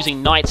that they're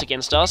using knights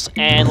against us,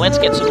 and let's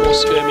get some more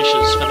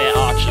skirmishers for their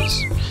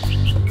archers.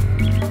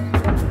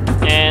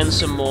 And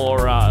some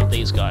more of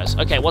these guys.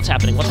 Okay, what's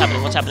happening? What's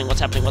happening? What's happening?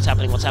 What's happening? What's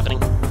happening? What's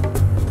happening?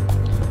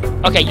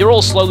 Okay, you're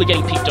all slowly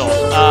getting picked off.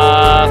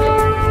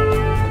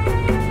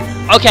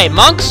 Okay,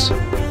 monks?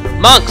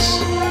 Monks,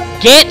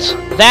 get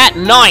that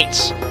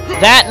knight.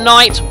 That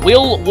knight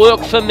will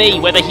work for me,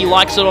 whether he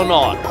likes it or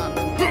not.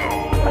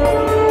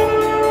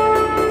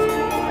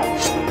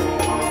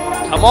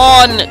 Come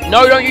on!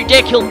 No, don't you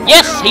dare kill...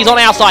 Yes! He's on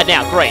our side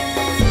now. Great.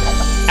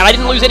 And I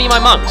didn't lose any of my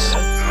monks.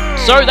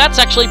 So that's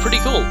actually pretty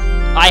cool.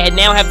 I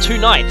now have 2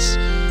 knights.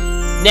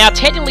 Now,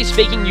 technically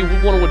speaking, you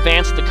would want to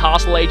advance to the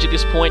castle age at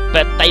this point,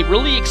 but they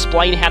really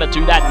explain how to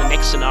do that in the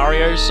next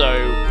scenario, so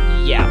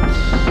yeah.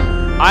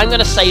 I'm going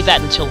to save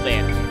that until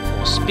then.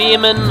 More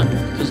spearmen,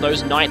 because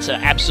those knights are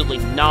absolutely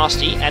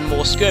nasty, and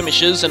more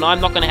skirmishers, and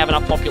I'm not going to have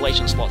enough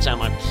population slots,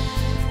 am I?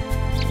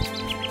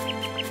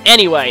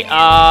 Anyway,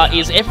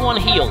 is everyone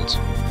healed?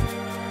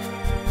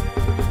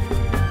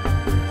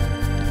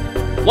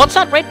 What's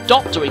that red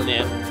dot doing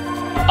there?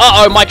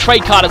 Uh-oh, my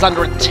trade card is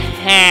under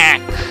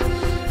attack.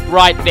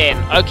 Right then.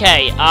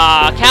 Okay,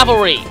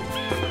 cavalry.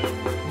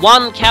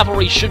 One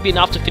cavalry should be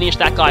enough to finish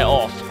that guy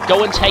off.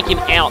 Go and take him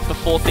out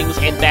before things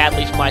end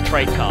badly for my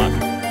trade card.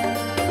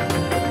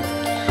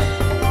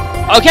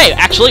 Okay,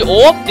 actually,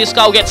 or this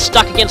guy will get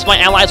stuck against my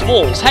allies'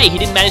 walls. Hey, he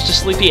didn't manage to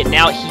slip in.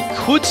 Now, he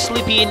could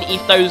slip in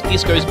if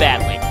this goes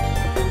badly.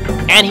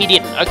 And he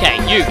didn't. Okay,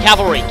 you,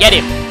 cavalry, get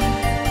him.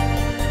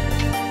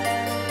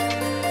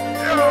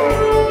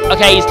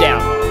 Okay, he's down.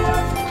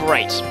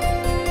 Great.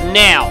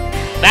 Now,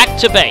 back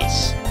to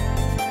base.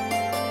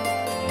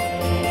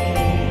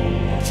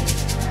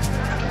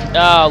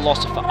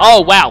 Lost a...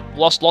 Oh, wow.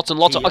 Lost lots and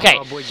lots of... Okay,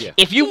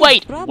 if you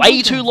wait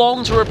way too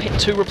long to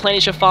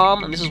replenish a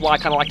farm, and this is why I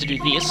kind of like to do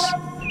this,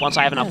 once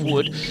I have enough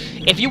wood,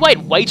 if you wait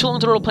way too long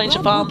to replenish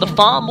a farm, the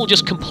farm will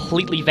just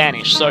completely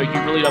vanish, so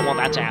you really don't want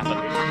that to happen.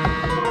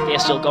 They're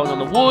still going on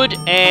the wood,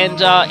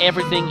 and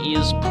everything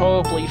is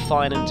probably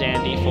fine and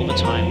dandy for the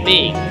time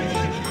being.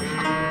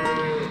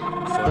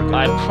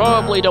 I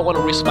probably don't want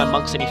to risk my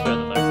monks any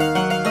further, though.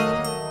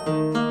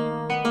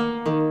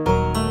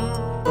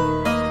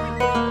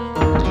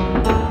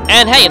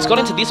 And hey, it's got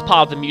into this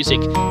part of the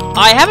music.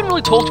 I haven't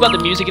really talked about the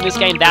music in this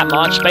game that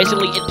much.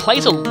 Basically, it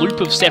plays a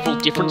loop of several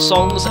different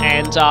songs,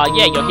 and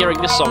yeah, you're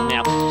hearing this song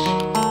now.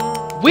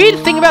 Weird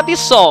thing about this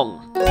song.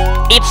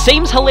 It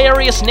seems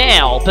hilarious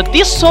now, but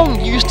this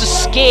song used to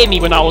scare me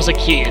when I was a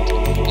kid.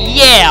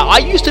 Yeah, I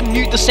used to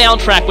mute the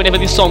soundtrack whenever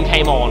this song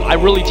came on. I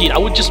really did. I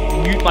would just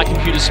mute my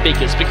computer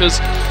speakers, because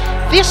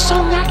this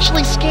song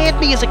actually scared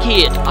me as a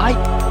kid.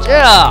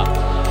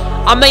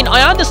 I mean,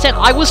 I understand,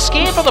 I was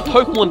scared by the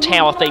Pokemon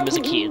Tower theme as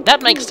a kid.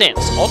 That makes sense.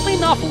 Oddly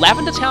enough,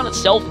 Lavender Town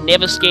itself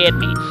never scared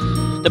me.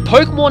 The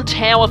Pokemon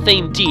Tower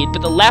theme did,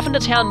 but the Lavender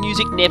Town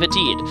music never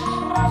did.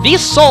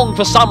 This song,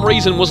 for some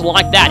reason, was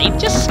like that. It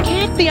just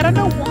scared me. I don't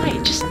know why.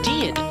 It just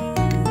did.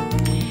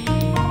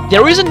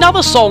 There is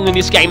another song in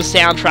this game's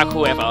soundtrack,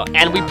 however,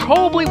 and we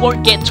probably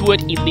won't get to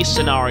it in this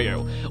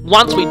scenario.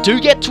 Once we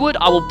do get to it,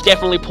 I will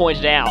definitely point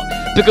it out,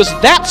 because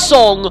that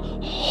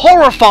song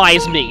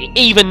horrifies me,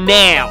 even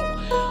now.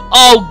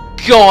 Oh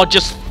god,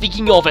 just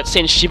thinking of it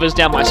sends shivers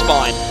down my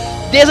spine.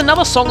 There's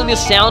another song in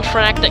this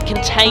soundtrack that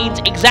contains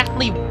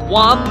exactly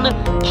one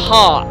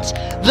part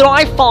that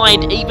I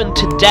find, even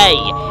today,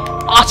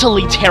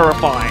 utterly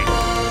terrifying.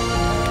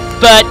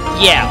 But,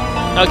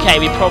 yeah, okay,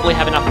 we probably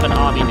have enough of an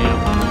army now.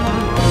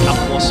 A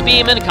couple more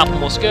spearmen, a couple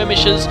more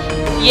skirmishers.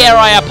 Yeah,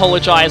 I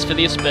apologize for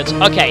this, but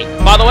okay.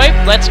 By the way,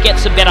 let's get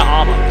some better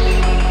armor.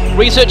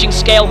 Researching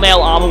scale mail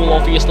armor will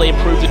obviously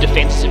improve the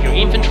defenses of your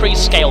infantry.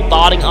 Scale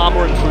barding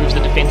armor improves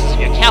the defenses of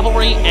your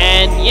cavalry,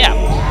 and yeah.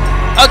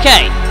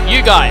 Okay,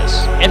 you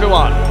guys,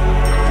 everyone,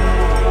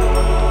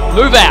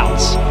 move out.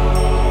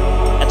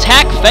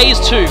 Attack phase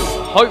 2.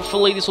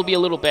 Hopefully this will be a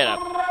little better.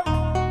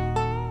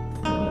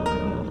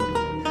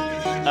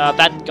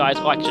 That guy's...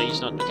 Oh, actually,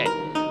 he's not... Okay.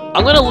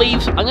 I'm gonna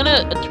leave... I'm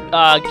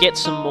gonna get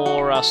some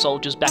more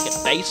soldiers back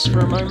at base for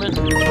a moment,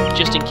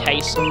 just in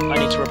case I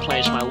need to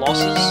replenish my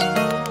losses.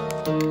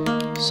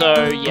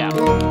 So, yeah.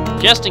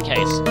 Just in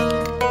case.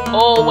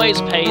 Always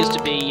pays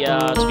to be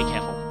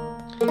careful.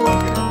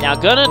 Now,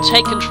 gonna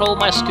take control of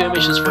my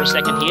skirmishers for a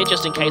second here,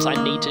 just in case I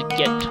need to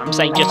get... I'm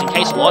saying just in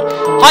case a lot.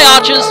 Hi,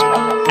 archers!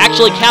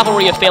 Actually,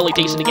 cavalry are fairly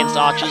decent against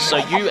archers, so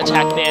you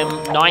attack them.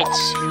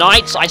 Knights.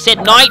 Knights! I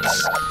said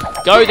knights!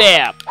 Go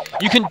there!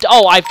 You can...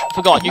 Oh, I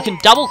forgot. You can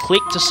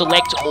double-click to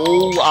select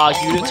all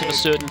units of a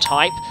certain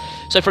type.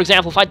 So, for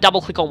example, if I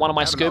double-click on one of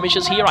my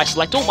skirmishers here, I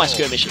select all my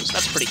skirmishers.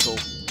 That's pretty cool.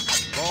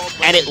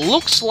 And it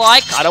looks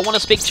like... I don't want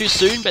to speak too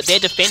soon, but their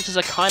defenses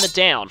are kind of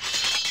down.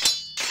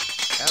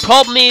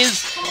 Problem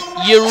is,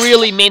 you're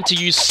really meant to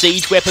use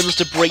siege weapons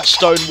to breach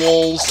stone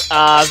walls.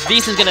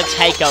 This is going to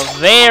take a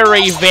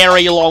very,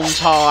 very long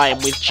time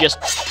with just...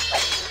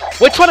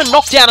 We're trying to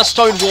knock down a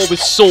stone wall with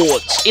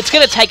swords. It's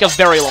going to take a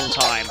very long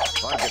time.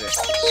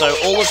 So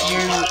all of you...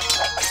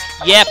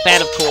 Yep,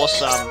 and of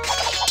course,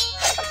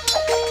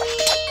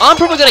 I'm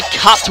probably going to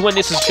cut to when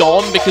this is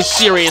gone, because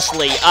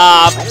seriously,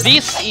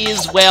 this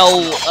is,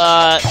 well,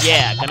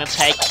 yeah, going to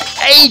take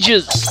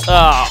ages.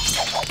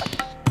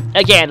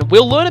 Again,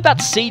 we'll learn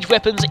about siege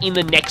weapons in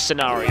the next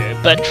scenario,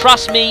 but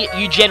trust me,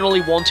 you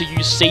generally want to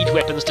use siege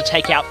weapons to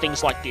take out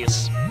things like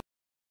this.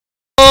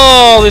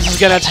 Oh, this is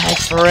gonna take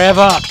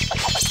forever.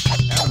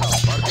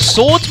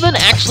 Swordsmen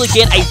actually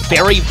get a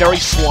very, very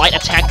slight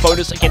attack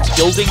bonus against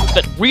buildings,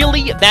 but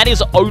really, that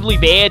is only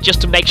there just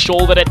to make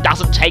sure that it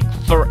doesn't take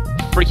for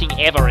freaking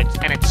ever,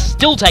 and it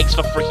still takes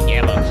for freaking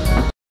ever.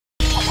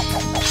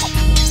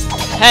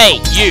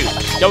 Hey, you,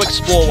 go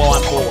explore while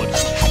I'm bored.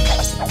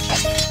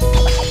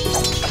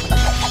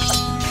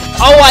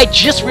 Oh, I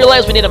just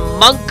realized we need a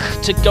monk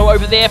to go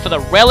over there for the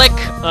relic.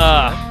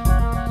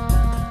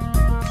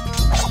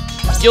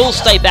 You'll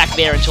stay back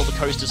there until the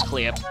coast is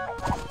clear.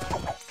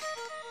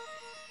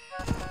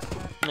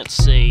 Let's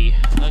see.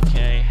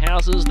 Okay,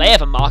 houses. They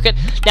have a market.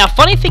 Now,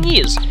 funny thing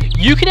is,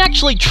 you can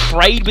actually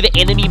trade with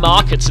enemy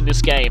markets in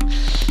this game.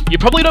 You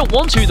probably don't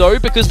want to, though,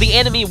 because the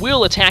enemy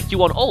will attack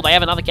you on... Oh, they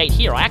have another gate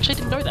here. I actually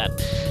didn't know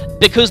that.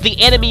 Because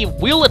the enemy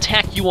will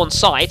attack you on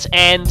sight,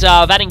 and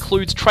that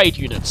includes trade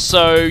units.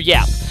 So,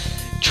 yeah.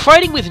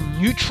 Trading with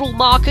neutral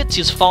markets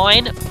is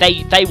fine.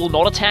 They will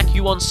not attack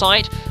you on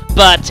sight.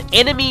 But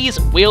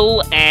enemies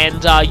will,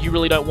 and you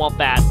really don't want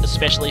that,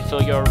 especially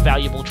for your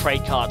valuable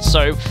trade cards.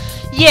 So,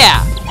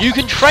 yeah, you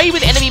can trade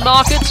with enemy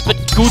markets, but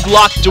good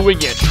luck doing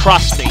it,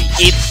 trust me.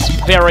 It's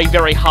very,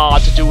 very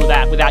hard to do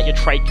that without your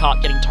trade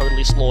cart getting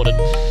totally slaughtered.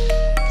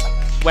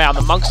 Wow,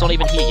 the monk's not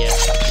even here yet.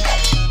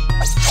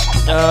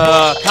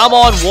 Come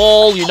on,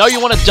 wall, you know you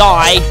want to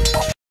die.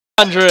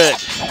 200.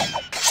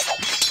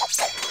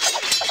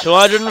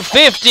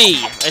 250.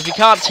 If you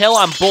can't tell,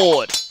 I'm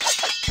bored.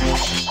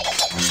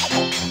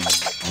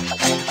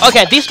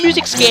 Okay, this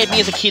music scared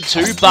me as a kid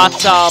too, but,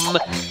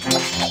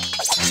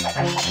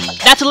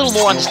 that's a little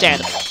more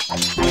understandable.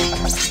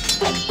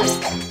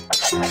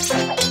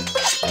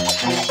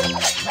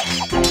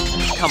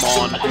 Come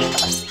on.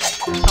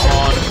 Come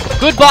on.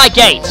 Goodbye,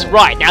 gates!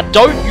 Right, now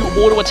don't you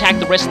auto-attack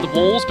the rest of the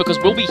walls, because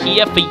we'll be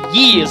here for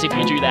years if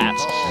you do that.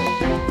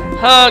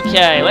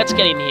 Okay, let's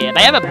get in here.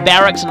 They have a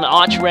barracks and an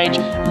archery range.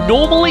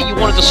 Normally, you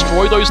want to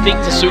destroy those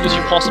things as soon as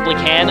you possibly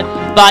can,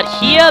 but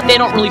here, they're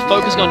not really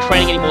focusing on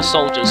training any more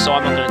soldiers, so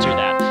I'm not going to do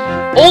that.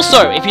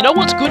 Also, if you know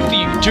what's good for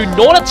you, do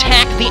not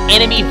attack the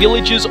enemy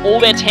villages or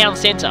their town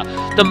center.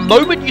 The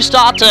moment you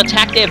start to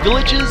attack their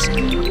villages,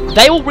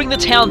 they will ring the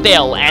town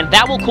bell, and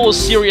that will cause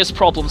serious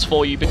problems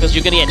for you, because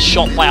you're going to get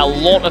shot by a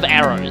lot of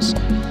arrows.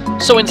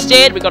 So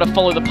instead, we've got to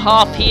follow the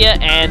path here,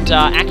 and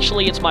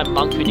actually, it's my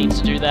monk who needs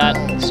to do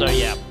that, so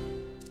yeah.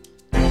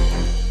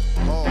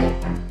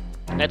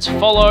 Let's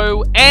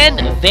follow, and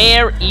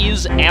there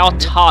is our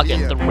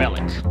target, the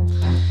relic.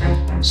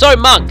 So,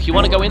 monk, you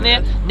want to go in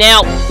there?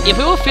 Now, if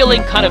we were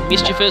feeling kind of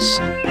mischievous,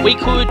 we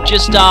could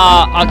just,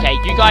 okay,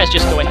 you guys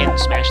just go ahead and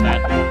smash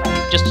that.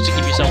 Just to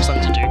give yourselves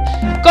something to do.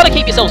 Gotta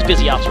keep yourselves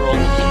busy after all.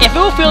 If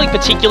we were feeling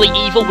particularly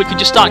evil, we could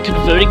just start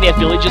converting their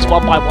villages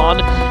one by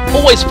one.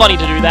 Always funny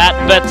to do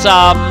that, but,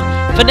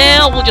 for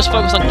now, we'll just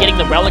focus on getting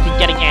the relic and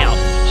getting out.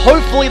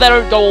 Hopefully they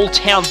don't go all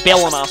town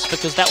bell on us,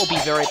 because that will be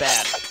very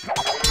bad.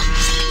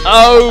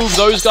 Oh,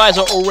 those guys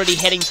are already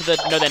heading to the...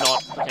 No, they're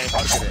not. Okay.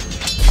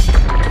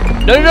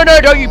 No,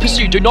 don't you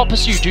pursue. Do not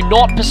pursue. Do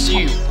not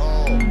pursue.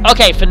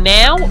 Okay, for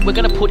now, we're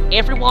going to put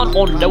everyone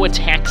on no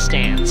attack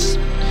stance.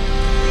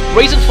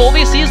 Reason for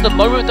this is the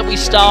moment that we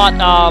start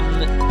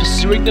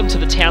pursuing them to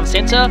the town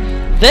center,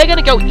 they're going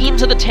to go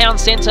into the town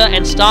center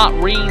and start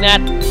ringing that.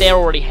 They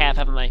already have,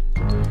 haven't they?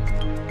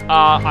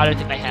 I don't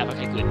think they have.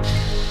 Okay, good.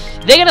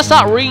 They're going to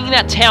start ringing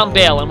that town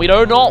bell, and we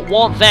do not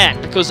want that,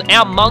 because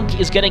our monk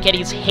is going to get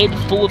his head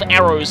full of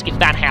arrows if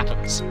that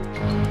happens.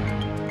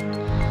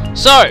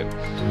 So,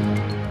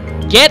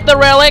 get the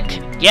relic,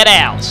 get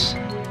out.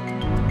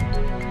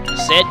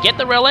 Said, get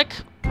the relic,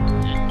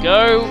 and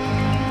go,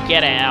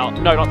 get out.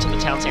 No, not to the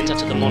town centre,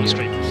 to the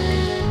monastery.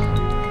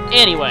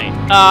 Anyway,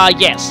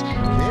 yes.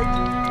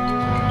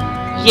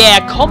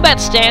 Yeah, combat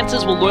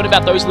stances, we'll learn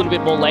about those a little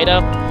bit more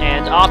later,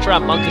 and after our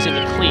monk is in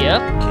the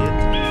clear.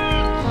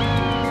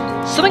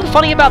 Something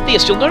funny about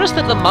this, you'll notice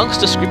that the monk's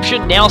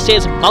description now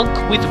says monk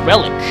with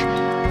relic.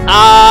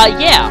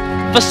 Yeah.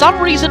 For some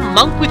reason,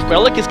 monk with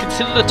relic is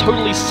considered a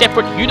totally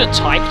separate unit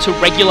type to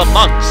regular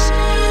monks.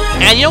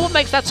 And you know what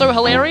makes that so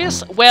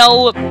hilarious?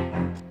 Well,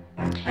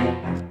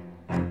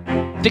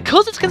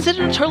 because it's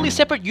considered a totally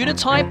separate unit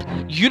type,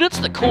 units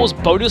that cause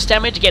bonus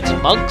damage against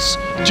monks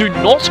do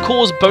not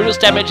cause bonus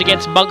damage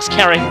against monks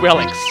carrying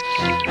relics.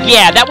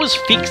 Yeah, that was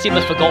fixed in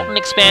the Forgotten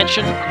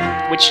expansion,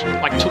 which,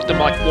 like, took them,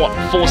 like, what,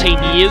 14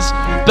 years?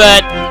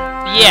 But,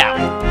 yeah.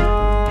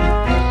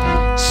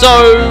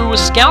 So,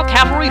 Scout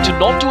Cavalry do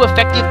not do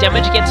effective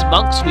damage against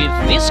monks with...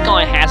 This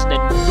guy has an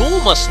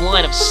enormous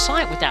line of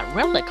sight with that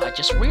relic, I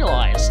just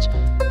realized.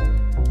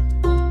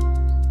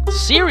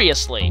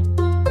 Seriously.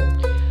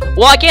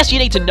 Well, I guess you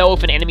need to know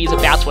if an enemy is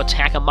about to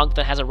attack a monk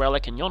that has a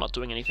relic and you're not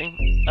doing anything.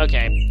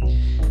 Okay.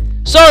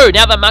 So,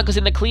 now that monk is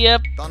in the clear,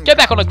 go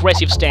back on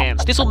aggressive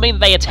stance. This will mean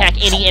that they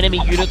attack any enemy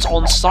units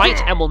on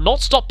sight and will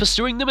not stop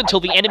pursuing them until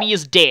the enemy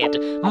is dead.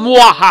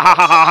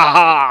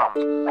 Mwahahahaha!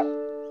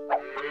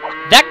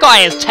 That guy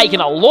has taken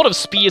a lot of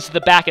spears to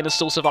the back and is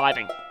still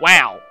surviving.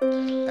 Wow.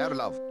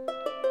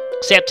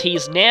 Except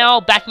he's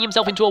now backing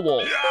himself into a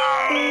wall.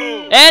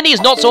 And he's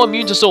not so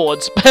immune to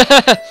swords.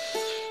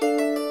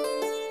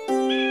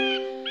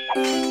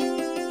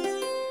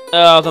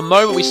 The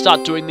moment we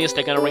start doing this,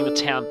 they're going to ring the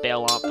town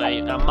bell, aren't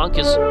they? Our monk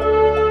is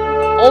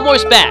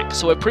almost back,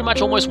 so we've pretty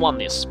much almost won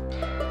this.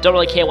 Don't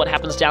really care what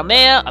happens down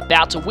there.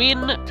 About to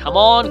win. Come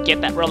on, get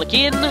that relic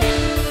in.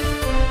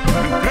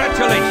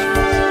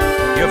 Congratulations!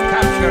 You've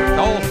captured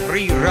all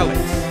 3 relics.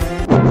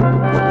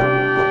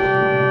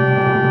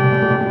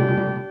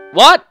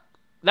 What?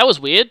 That was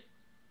weird.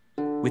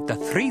 With the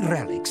 3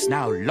 relics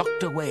now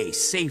locked away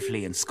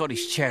safely in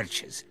Scottish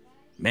churches,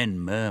 men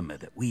murmur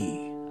that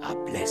we are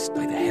blessed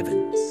by the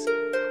heavens.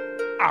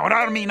 Our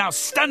army now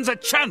stands a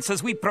chance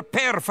as we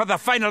prepare for the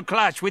final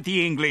clash with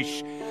the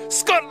English.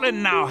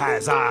 Scotland now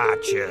has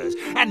archers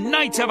and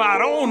knights of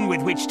our own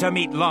with which to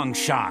meet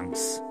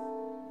Longshanks.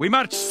 We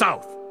march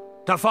south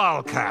to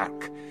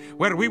Falkirk,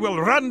 where we will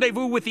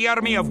rendezvous with the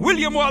army of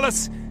William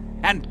Wallace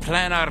and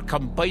plan our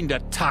combined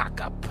attack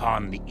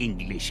upon the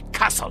English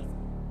castle.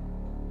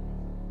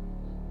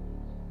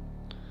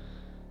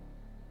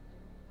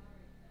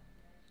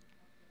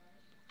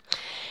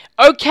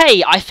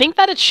 Okay, I think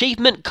that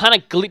achievement kind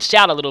of glitched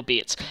out a little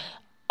bit.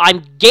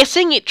 I'm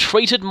guessing it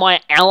treated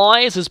my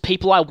allies as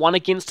people I won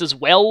against as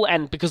well,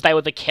 and because they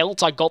were the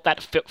Celts, I got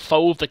that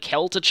Foe of the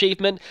Celt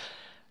achievement.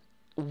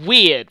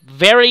 Weird.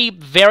 Very,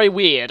 very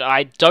weird.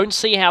 I don't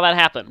see how that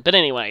happened. But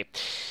anyway,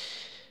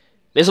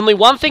 there's only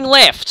one thing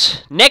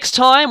left. Next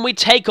time, we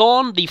take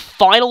on the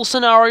final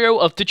scenario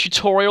of the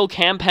tutorial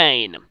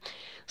campaign.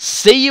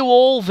 See you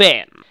all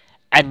then.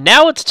 And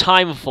now it's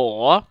time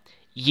for...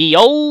 Ye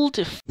old...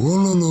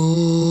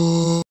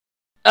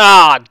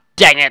 Ah,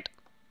 dang it.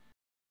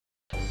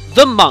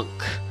 The Monk.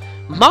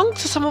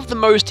 Monks are some of the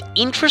most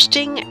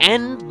interesting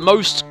and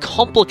most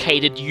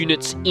complicated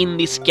units in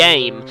this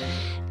game,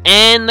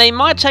 and they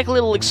might take a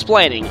little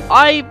explaining.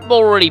 I've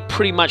already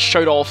pretty much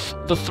showed off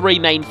the 3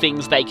 main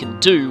things they can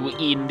do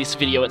in this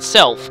video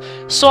itself,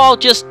 so I'll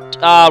just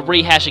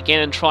rehash again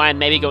and try and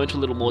maybe go into a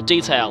little more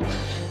detail.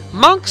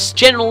 Monks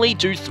generally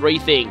do 3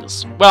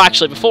 things. Well,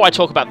 actually, before I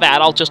talk about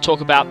that, I'll just talk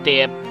about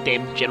them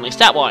generally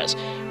stat-wise.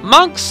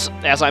 Monks,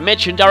 as I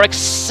mentioned, are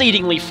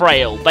exceedingly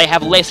frail. They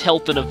have less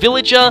health than a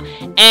villager,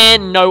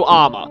 and no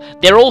armor.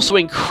 They're also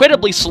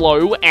incredibly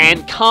slow,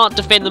 and can't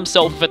defend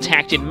themselves if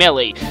attacked in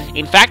melee.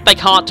 In fact, they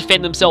can't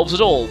defend themselves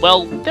at all.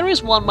 Well, there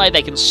is one way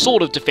they can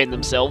sort of defend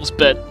themselves,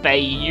 but they're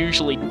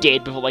usually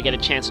dead before they get a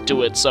chance to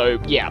do it, so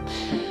yeah.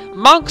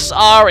 Monks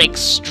are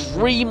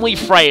extremely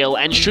frail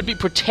and should be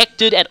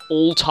protected at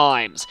all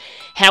times.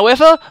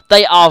 However,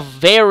 they are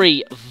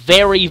very,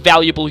 very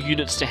valuable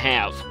units to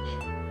have.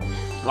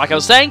 Like I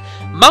was saying,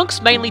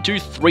 monks mainly do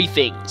 3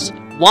 things.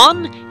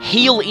 1,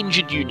 heal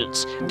injured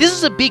units. This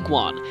is a big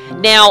one.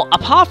 Now,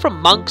 apart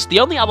from monks, the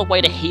only other way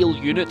to heal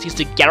units is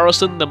to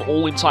garrison them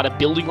all inside a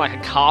building like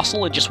a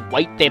castle and just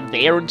wait them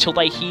there until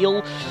they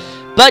heal.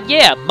 But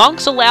yeah,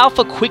 monks allow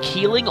for quick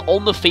healing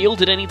on the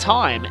field at any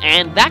time,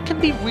 and that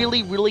can be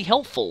really, really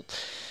helpful.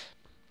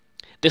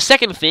 The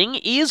second thing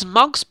is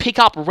monks pick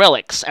up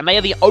relics, and they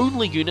are the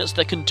only units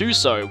that can do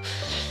so.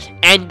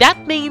 And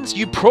that means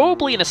you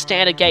probably in a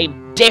standard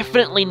game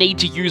definitely need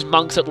to use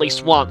monks at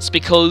least once,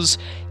 because,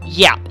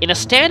 yeah, in a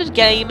standard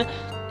game,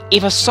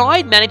 if a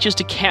side manages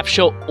to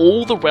capture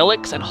all the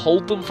relics and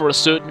hold them for a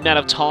certain amount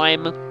of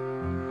time,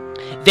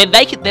 then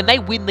they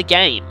win the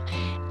game.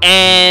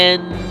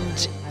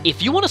 And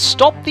if you want to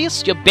stop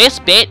this, your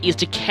best bet is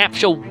to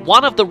capture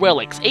one of the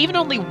relics, even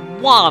only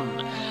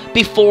one,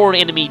 before an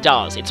enemy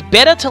does. It's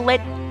better to let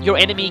your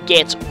enemy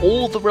get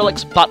all of the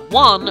relics but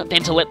one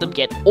than to let them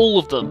get all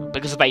of them,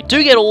 because if they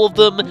do get all of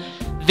them,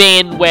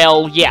 then,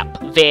 well, yep,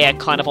 they're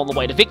kind of on the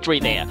way to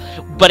victory there.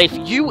 But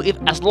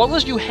as long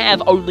as you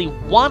have only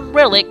one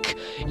relic,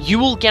 you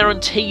will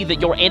guarantee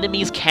that your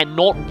enemies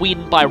cannot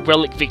win by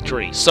relic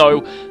victory. So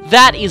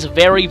that is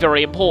very,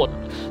 very important.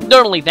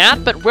 Not only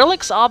that, but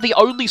relics are the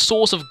only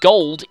source of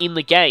gold in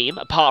the game,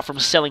 apart from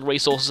selling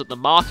resources at the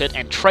market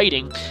and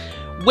trading,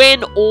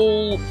 when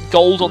all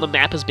gold on the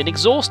map has been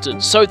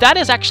exhausted. So that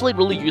is actually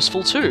really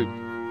useful too.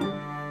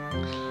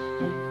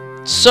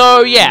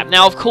 So yeah,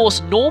 now of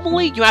course,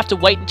 normally you have to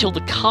wait until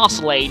the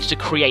Castle Age to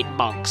create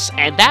monks,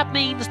 and that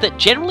means that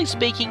generally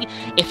speaking,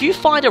 if you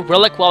find a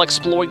relic while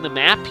exploring the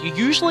map, you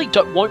usually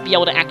won't be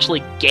able to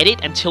actually get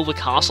it until the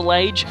Castle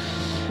Age.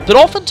 But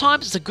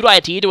oftentimes it's a good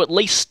idea to at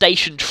least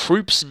station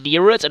troops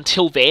near it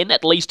until then,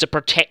 at least to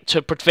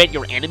prevent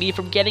your enemy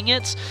from getting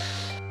it.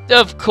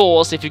 Of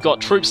course, if you've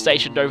got troops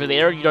stationed over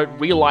there and you don't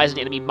realise an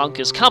enemy monk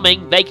is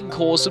coming, they can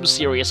cause some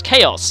serious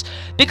chaos.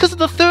 Because of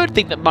the third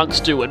thing that monks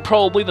do, and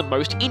probably the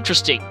most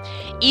interesting,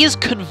 is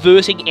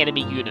converting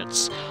enemy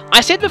units. I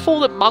said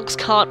before that monks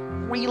can't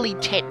really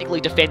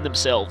technically defend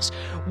themselves.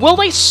 Well,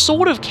 they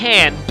sort of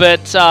can, but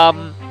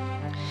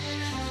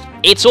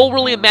it's all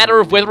really a matter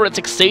of whether it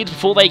succeeds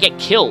before they get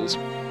killed.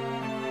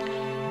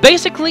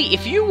 Basically,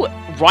 if you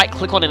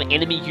right-click on an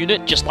enemy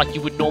unit just like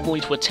you would normally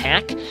to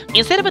attack,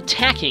 instead of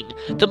attacking,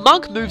 the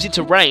monk moves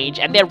into range,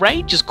 and their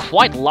range is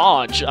quite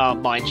large,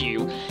 mind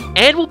you,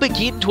 and will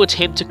begin to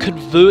attempt to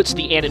convert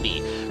the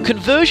enemy.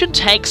 Conversion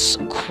takes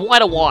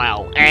quite a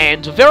while,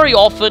 and very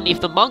often,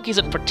 if the monk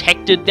isn't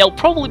protected, they'll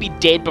probably be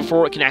dead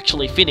before it can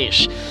actually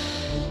finish.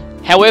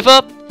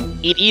 However,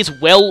 it is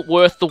well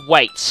worth the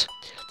wait.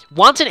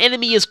 Once an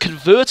enemy is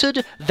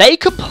converted, they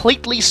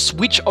completely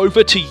switch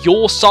over to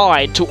your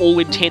side to all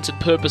intents and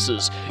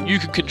purposes. You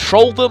can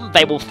control them,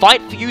 they will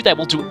fight for you, they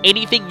will do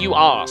anything you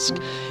ask.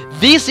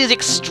 This is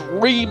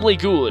extremely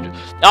good.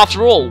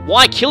 After all,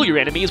 why kill your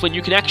enemies when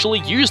you can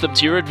actually use them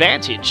to your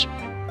advantage?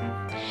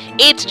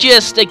 It's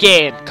just,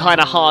 again,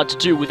 kind of hard to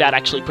do without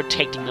actually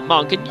protecting the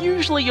monk, and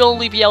usually you'll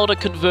only be able to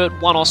convert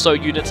one or so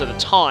units at a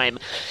time,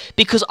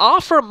 because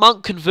after a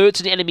monk converts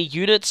an enemy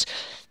units,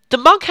 the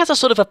monk has a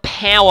sort of a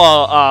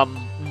power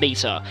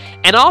meter,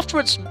 and after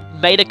it's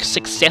made a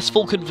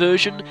successful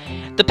conversion,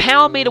 the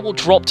power meter will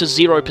drop to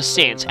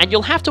 0%, and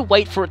you'll have to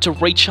wait for it to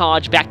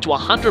recharge back to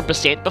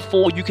 100%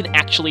 before you can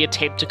actually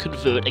attempt to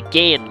convert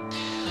again.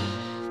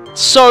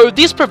 So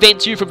this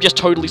prevents you from just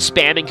totally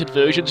spamming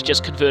conversions and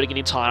just converting an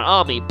entire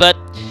army, but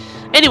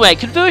anyway,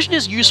 conversion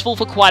is useful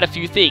for quite a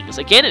few things.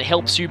 Again, it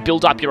helps you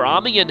build up your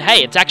army, and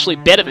hey, it's actually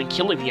better than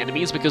killing the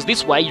enemies, because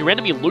this way your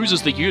enemy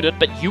loses the unit,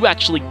 but you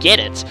actually get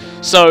it.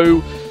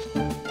 So,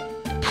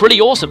 pretty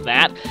awesome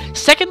that.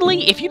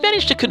 Secondly, if you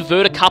manage to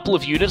convert a couple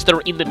of units that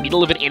are in the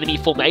middle of an enemy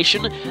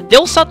formation,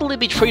 they'll suddenly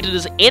be treated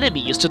as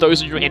enemies to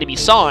those on your enemy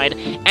side,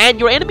 and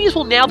your enemies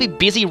will now be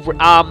busy,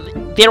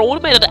 their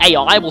automated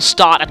AI will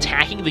start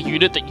attacking the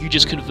unit that you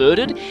just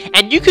converted,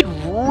 and you could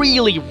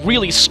really,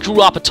 really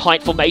screw up a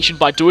tight formation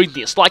by doing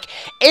this. Like,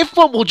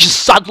 everyone will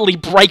just suddenly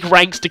break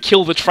ranks to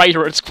kill the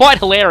traitor. It's quite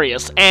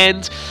hilarious,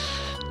 and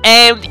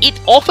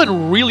it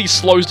often really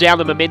slows down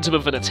the momentum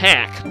of an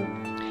attack.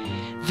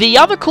 The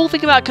other cool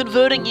thing about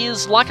converting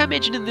is, like I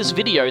mentioned in this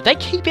video, they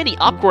keep any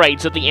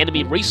upgrades that the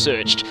enemy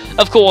researched.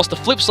 Of course, the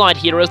flip side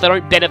here is they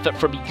don't benefit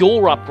from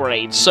your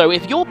upgrades, so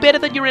if you're better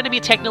than your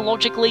enemy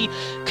technologically,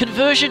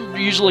 conversion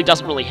usually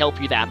doesn't really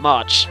help you that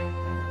much.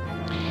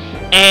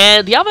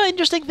 And the other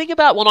interesting thing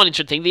about, well, not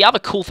interesting, the other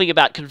cool thing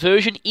about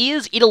conversion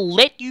is it'll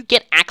let you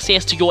get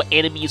access to your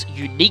enemy's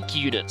unique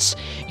units.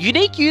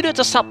 Unique units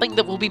are something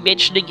that we'll be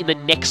mentioning in the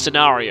next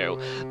scenario,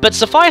 but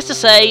suffice to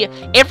say,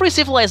 every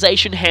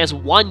civilization has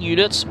one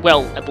unit,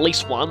 well, at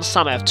least one,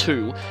 some have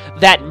two,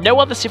 that no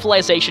other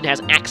civilization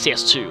has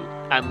access to,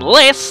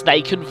 unless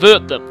they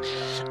convert them.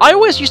 I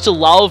always used to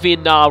love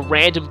in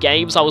random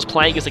games I was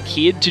playing as a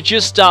kid to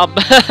just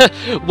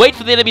wait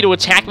for the enemy to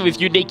attack me with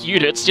unique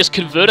units, just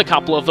convert a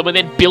couple of them, and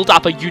then build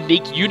up a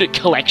unique unit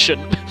collection.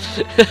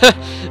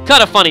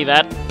 Kind of funny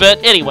that,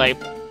 but anyway.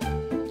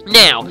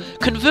 Now,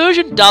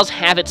 conversion does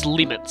have its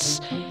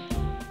limits.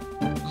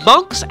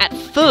 Monks at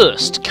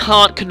first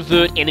can't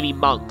convert enemy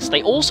monks.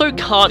 They also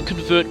can't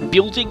convert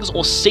buildings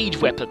or siege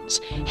weapons.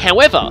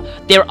 However,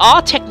 there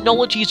are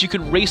technologies you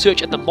can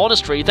research at the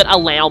monastery that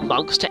allow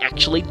monks to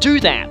actually do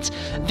that.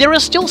 There are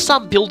still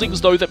some buildings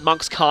though that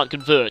monks can't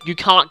convert. You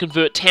can't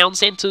convert town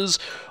centres,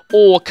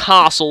 or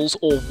castles,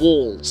 or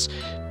walls.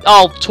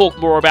 I'll talk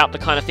more about the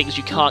kind of things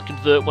you can't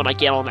convert when I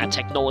get on that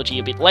technology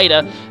a bit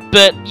later,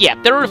 but yeah,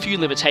 there are a few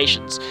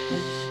limitations.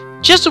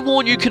 Just to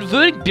warn you,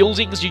 converting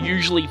buildings, you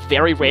usually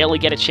very rarely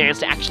get a chance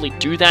to actually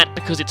do that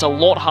because it's a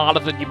lot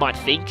harder than you might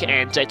think,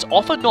 and it's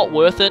often not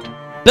worth it.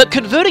 But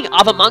converting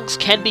other monks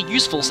can be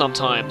useful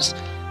sometimes.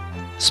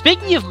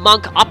 Speaking of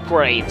monk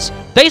upgrades,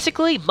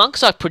 basically,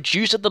 monks are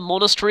produced at the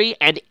monastery,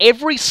 and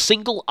every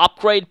single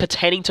upgrade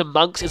pertaining to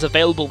monks is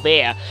available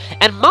there,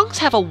 and monks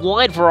have a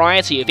wide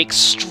variety of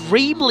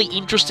extremely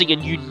interesting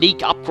and unique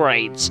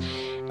upgrades.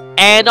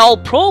 And I'll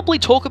probably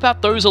talk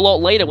about those a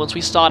lot later once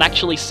we start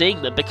actually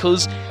seeing them,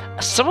 because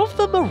some of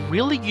them are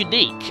really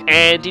unique,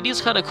 and it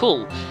is kind of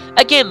cool.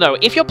 Again though,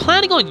 if you're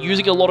planning on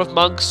using a lot of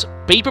monks,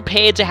 be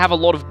prepared to have a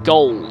lot of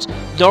gold.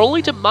 Not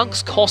only do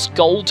monks cost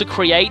gold to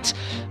create,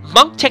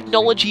 monk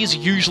technologies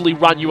usually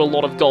run you a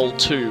lot of gold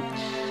too.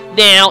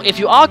 Now, if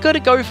you are going to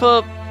go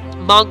for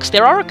monks,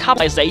 there are a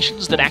couple of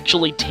civilizations that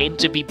actually tend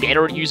to be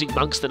better at using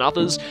monks than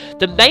others.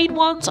 The main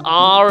ones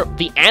are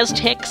the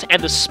Aztecs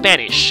and the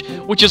Spanish,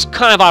 which is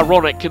kind of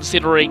ironic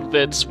considering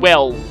that,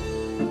 well,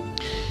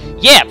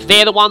 yeah,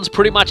 they're the ones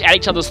pretty much at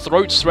each other's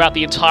throats throughout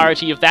the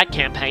entirety of that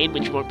campaign,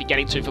 which we won't be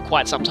getting to for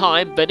quite some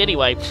time, but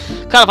anyway,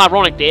 kind of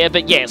ironic there,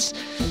 but yes.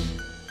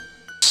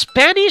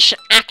 Spanish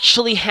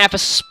actually have a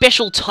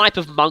special type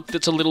of monk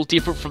that's a little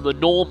different from the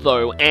norm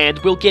though, and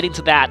we'll get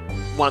into that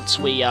once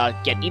we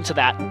get into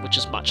that, which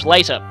is much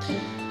later.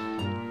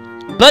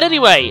 But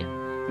anyway,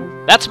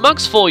 that's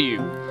monks for you.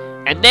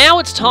 And now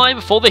it's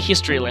time for the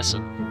history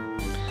lesson.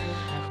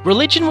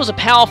 Religion was a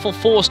powerful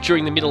force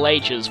during the Middle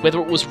Ages,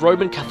 whether it was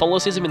Roman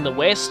Catholicism in the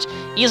West,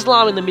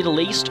 Islam in the Middle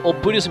East, or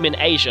Buddhism in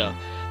Asia.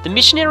 The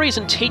missionaries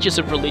and teachers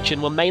of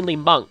religion were mainly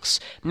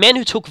monks, men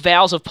who took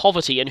vows of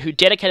poverty and who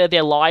dedicated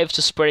their lives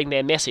to spreading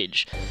their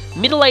message.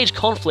 Middle-age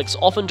conflicts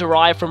often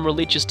derived from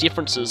religious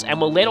differences and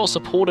were led or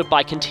supported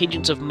by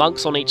contingents of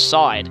monks on each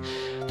side.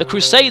 The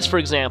Crusades, for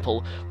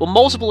example, were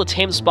multiple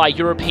attempts by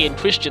European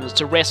Christians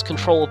to wrest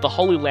control of the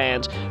Holy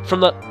Land from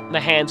the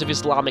hands of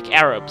Islamic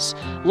Arabs.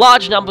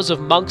 Large numbers of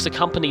monks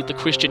accompanied the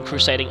Christian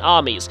crusading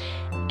armies,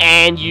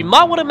 and you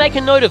might want to make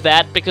a note of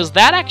that, because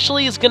that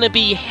actually is going to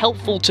be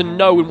helpful to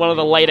know in one of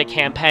the later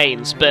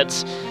campaigns, but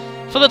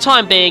for the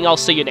time being, I'll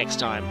see you next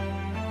time.